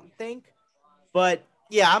 I don't think. But,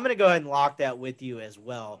 yeah, I'm going to go ahead and lock that with you as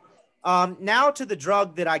well. Now to the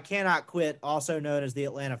drug that I cannot quit, also known as the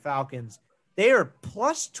Atlanta Falcons. They are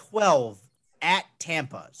 +12 at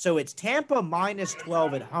Tampa. So it's Tampa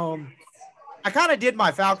 -12 at home. I kind of did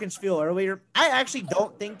my Falcons feel earlier. I actually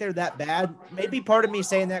don't think they're that bad. Maybe part of me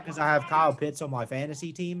saying that because I have Kyle Pitts on my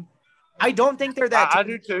fantasy team. I don't think they're that. I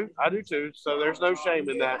do too. So there's no shame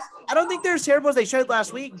in that. I don't think they're as terrible as they showed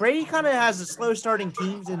last week. Brady kind of has a slow starting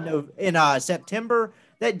teams in September.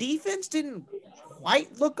 That defense didn't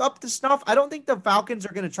quite look up to snuff. I don't think the Falcons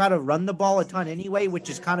are going to try to run the ball a ton anyway, which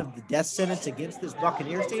is kind of the death sentence against this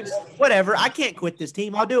Buccaneers team. Whatever. I can't quit this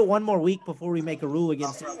team. I'll do it one more week before we make a rule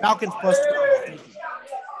against it. Falcons plus 12.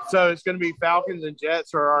 So it's going to be Falcons and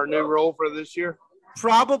Jets are our new rule for this year?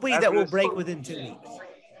 Probably that will break within 2 weeks.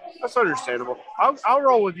 That's understandable. I'll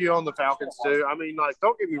roll with you on the Falcons too. I mean, like,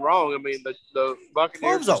 don't get me wrong. I mean, the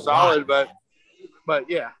Buccaneers are solid, but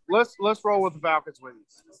yeah, let's roll with the Falcons winning.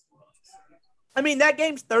 I mean, that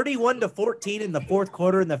game's 31-14 in the fourth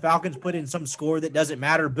quarter, and the Falcons put in some score that doesn't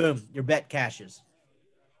matter. Boom, your bet cashes.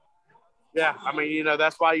 Yeah, I mean, you know,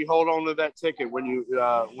 that's why you hold on to that ticket when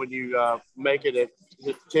you make it at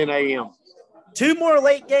 10 a.m. 2 more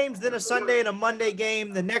late games, then a Sunday and a Monday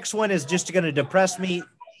game. The next one is just going to depress me.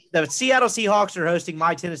 The Seattle Seahawks are hosting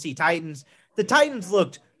my Tennessee Titans. The Titans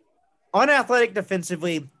looked unathletic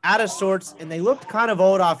defensively, out of sorts, and they looked kind of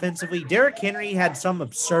old offensively. Derrick Henry had some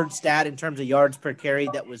absurd stat in terms of yards per carry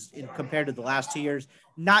that was compared to the last 2 years.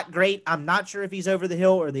 Not great. I'm not sure if he's over the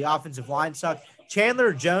hill or the offensive line sucked.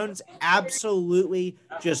 Chandler Jones absolutely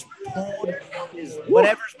just pulled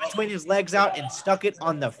whatever's between his legs out and stuck it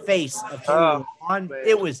on the face of Taylor Lewan.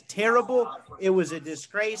 It was terrible. It was a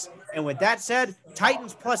disgrace. And with that said,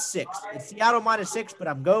 Titans +6. It's Seattle -6, but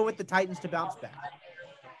I'm going with the Titans to bounce back.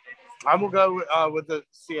 I'm going to go with the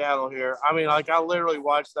Seattle here. I mean, like, I literally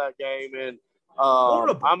watched that game, and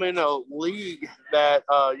I'm in a league that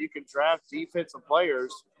you can draft defensive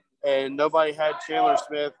players, and nobody had Chandler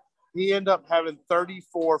Smith. He ended up having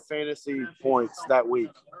 34 fantasy points that week.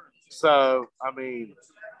 So, I mean,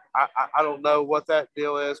 I don't know what that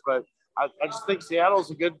deal is, but I just think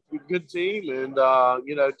Seattle's a good team. And,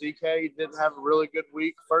 you know, DK didn't have a really good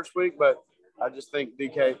first week, but I just think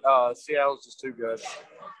Seattle's just too good.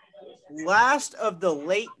 Last of the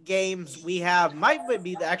late games we have might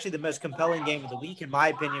be actually the most compelling game of the week, in my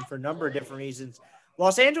opinion, for a number of different reasons.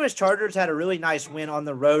 Los Angeles Chargers had a really nice win on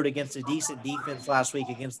the road against a decent defense last week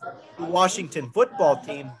against the Washington football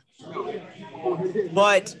team.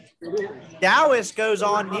 But Dallas goes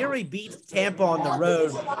on, nearly beats Tampa on the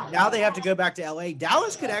road. Now they have to go back to L.A.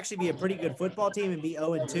 Dallas could actually be a pretty good football team and be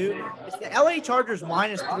 0-2. It's the L.A. Chargers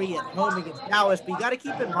 -3 at home against Dallas, but you got to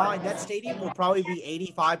keep in mind that stadium will probably be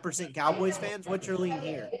 85% Cowboys fans. What's your lean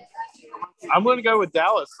here? I'm going to go with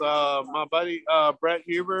Dallas. My buddy Brett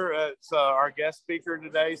Huber, our guest speaker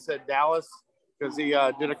today, said Dallas because he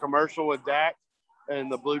did a commercial with Dak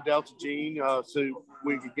and the Blue Delta Gene, so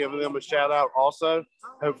we could give them a shout out also.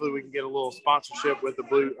 Hopefully we can get a little sponsorship with the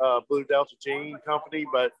Blue Delta Gene company,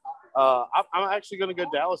 but I'm actually going to go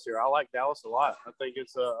Dallas here. I like Dallas a lot. I think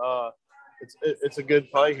it's a good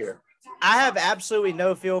play here. I have absolutely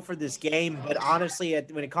no feel for this game, but honestly,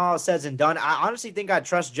 when it all says and done, I honestly think I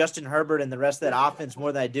trust Justin Herbert and the rest of that offense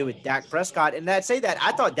more than I do with Dak Prescott. And I say that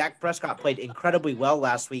I thought Dak Prescott played incredibly well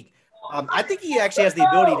last week. I think he actually has the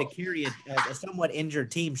ability to carry a somewhat injured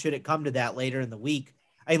team should it come to that later in the week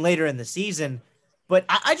and later in the season. But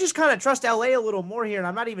I just kind of trust LA a little more here, and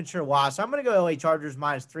I'm not even sure why. So I'm going to go LA Chargers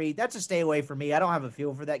 -3. That's a stay away for me. I don't have a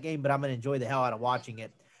feel for that game, but I'm going to enjoy the hell out of watching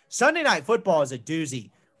it. Sunday Night Football is a doozy.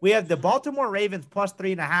 We have the Baltimore Ravens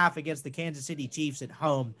 +3.5 against the Kansas City Chiefs at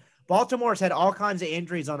home. Baltimore's had all kinds of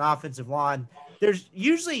injuries on offensive line. There's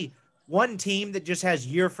usually one team that just has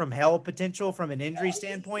year from hell potential from an injury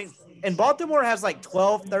standpoint. And Baltimore has like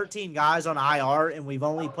 12, 13 guys on IR, and we've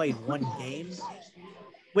only played one game.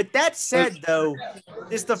 With that said, though,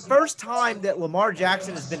 it's the first time that Lamar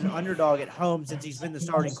Jackson has been an underdog at home since he's been the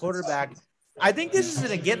starting quarterback. I think this is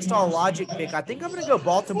an against all logic pick. I think I'm going to go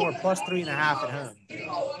Baltimore +3.5 at home.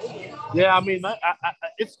 Yeah, I mean,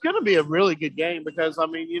 it's going to be a really good game because, I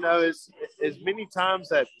mean, you know, as many times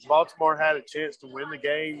that Baltimore had a chance to win the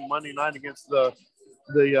game Monday night against the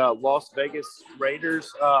Las Vegas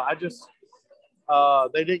Raiders,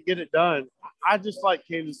 they didn't get it done. I just like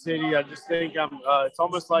Kansas City. I just think it's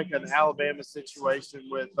almost like an Alabama situation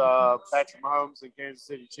with Patrick Mahomes and Kansas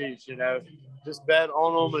City Chiefs. You know, just bet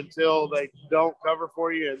on them until they don't cover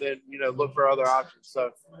for you, and then look for other options.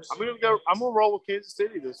 So I'm gonna roll with Kansas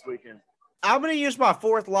City this weekend. I'm going to use my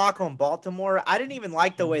fourth lock on Baltimore. I didn't even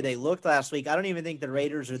like the way they looked last week. I don't even think the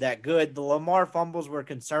Raiders are that good. The Lamar fumbles were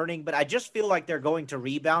concerning, but I just feel like they're going to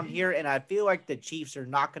rebound here, and I feel like the Chiefs are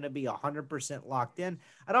not going to be 100% locked in.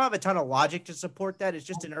 I don't have a ton of logic to support that. It's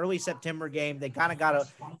just an early September game. They kind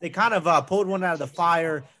of pulled one out of the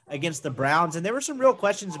fire against the Browns, and there were some real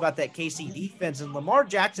questions about that KC defense, and Lamar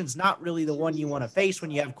Jackson's not really the one you want to face when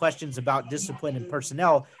you have questions about discipline and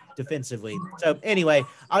personnel. defensively. So anyway,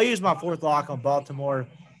 I'll use my fourth lock on Baltimore.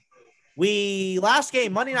 Last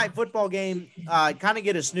game, Monday Night Football game, kind of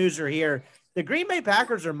get a snoozer here. The Green Bay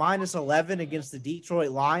Packers are -11 against the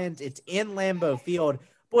Detroit Lions. It's in Lambeau Field.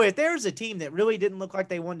 Boy, if there's a team that really didn't look like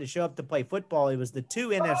they wanted to show up to play football, it was the two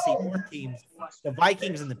NFC North teams, the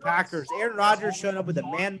Vikings and the Packers. Aaron Rodgers showing up with a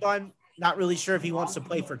man bun. Not really sure if he wants to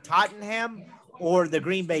play for Tottenham or the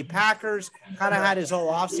Green Bay Packers. Kind of had his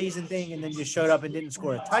whole offseason thing and then just showed up and didn't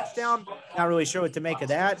score a touchdown. Not really sure what to make of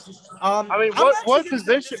that. What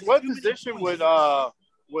position would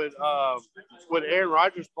Aaron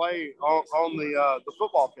Rodgers play on the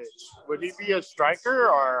football pitch? Would he be a striker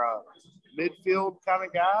or a midfield kind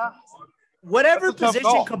of guy? Whatever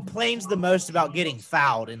position complains the most about getting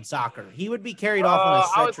fouled in soccer, he would be carried off on a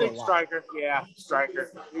stretcher. I would think striker. Yeah,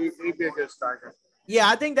 striker. He'd be a good striker. Yeah,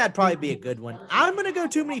 I think that'd probably be a good one. I'm going to go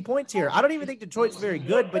too many points here. I don't even think Detroit's very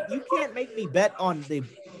good, but you can't make me bet on the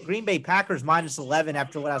Green Bay Packers -11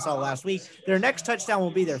 after what I saw last week. Their next touchdown will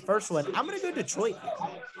be their first one. I'm going to go Detroit.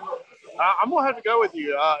 I'm going to have to go with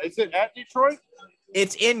you. Is it at Detroit?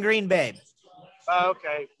 It's in Green Bay.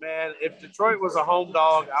 Okay, man. If Detroit was a home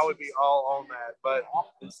dog, I would be all on that. But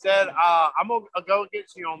instead, I'm going to go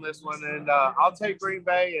against you on this one, and I'll take Green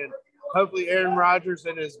Bay, and hopefully Aaron Rodgers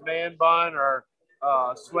in his man bun or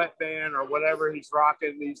sweatband or whatever he's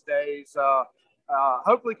rocking these days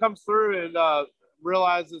hopefully comes through and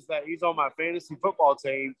realizes that he's on my fantasy football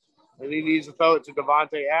team and he needs to throw it to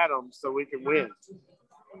Devontae Adams so we can win.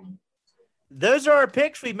 Those are our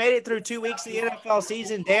picks. We made it through 2 weeks of the NFL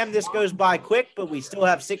season. Damn, this goes by quick, but we still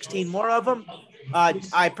have 16 more of them.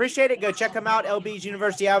 I appreciate it. Go check them out. LB's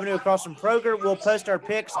University Avenue across from Kroger. We'll post our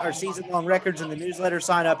picks, our season-long records in the newsletter.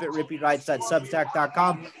 Sign up at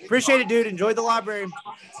rippywrites.substack.com. Appreciate it, dude. Enjoy the library.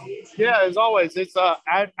 Yeah, as always, it's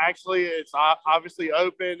it's obviously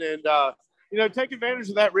open and take advantage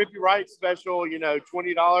of that Rippy Wright special.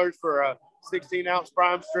 $20 for a 16-ounce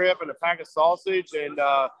prime strip and a pack of sausage. And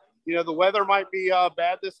the weather might be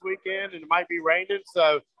bad this weekend and it might be raining,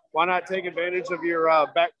 so why not take advantage of your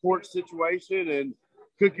back porch situation and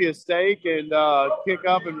cook you a steak and kick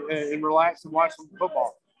up and relax and watch some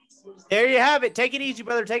football. There you have it. Take it easy,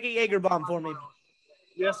 brother. Take a Jaeger bomb for me.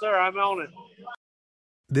 Yes, sir. I'm on it.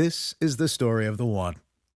 This is the story of the one.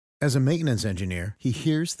 As a maintenance engineer, he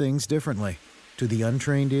hears things differently. To the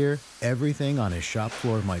untrained ear, everything on his shop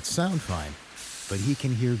floor might sound fine, but he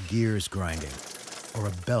can hear gears grinding or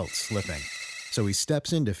a belt slipping. So he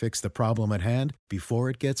steps in to fix the problem at hand before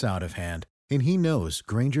it gets out of hand. And he knows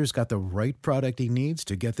Grainger's got the right product he needs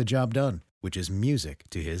to get the job done, which is music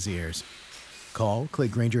to his ears. Call,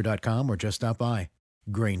 click Grainger.com, or just stop by.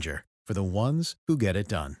 Grainger, for the ones who get it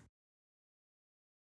done.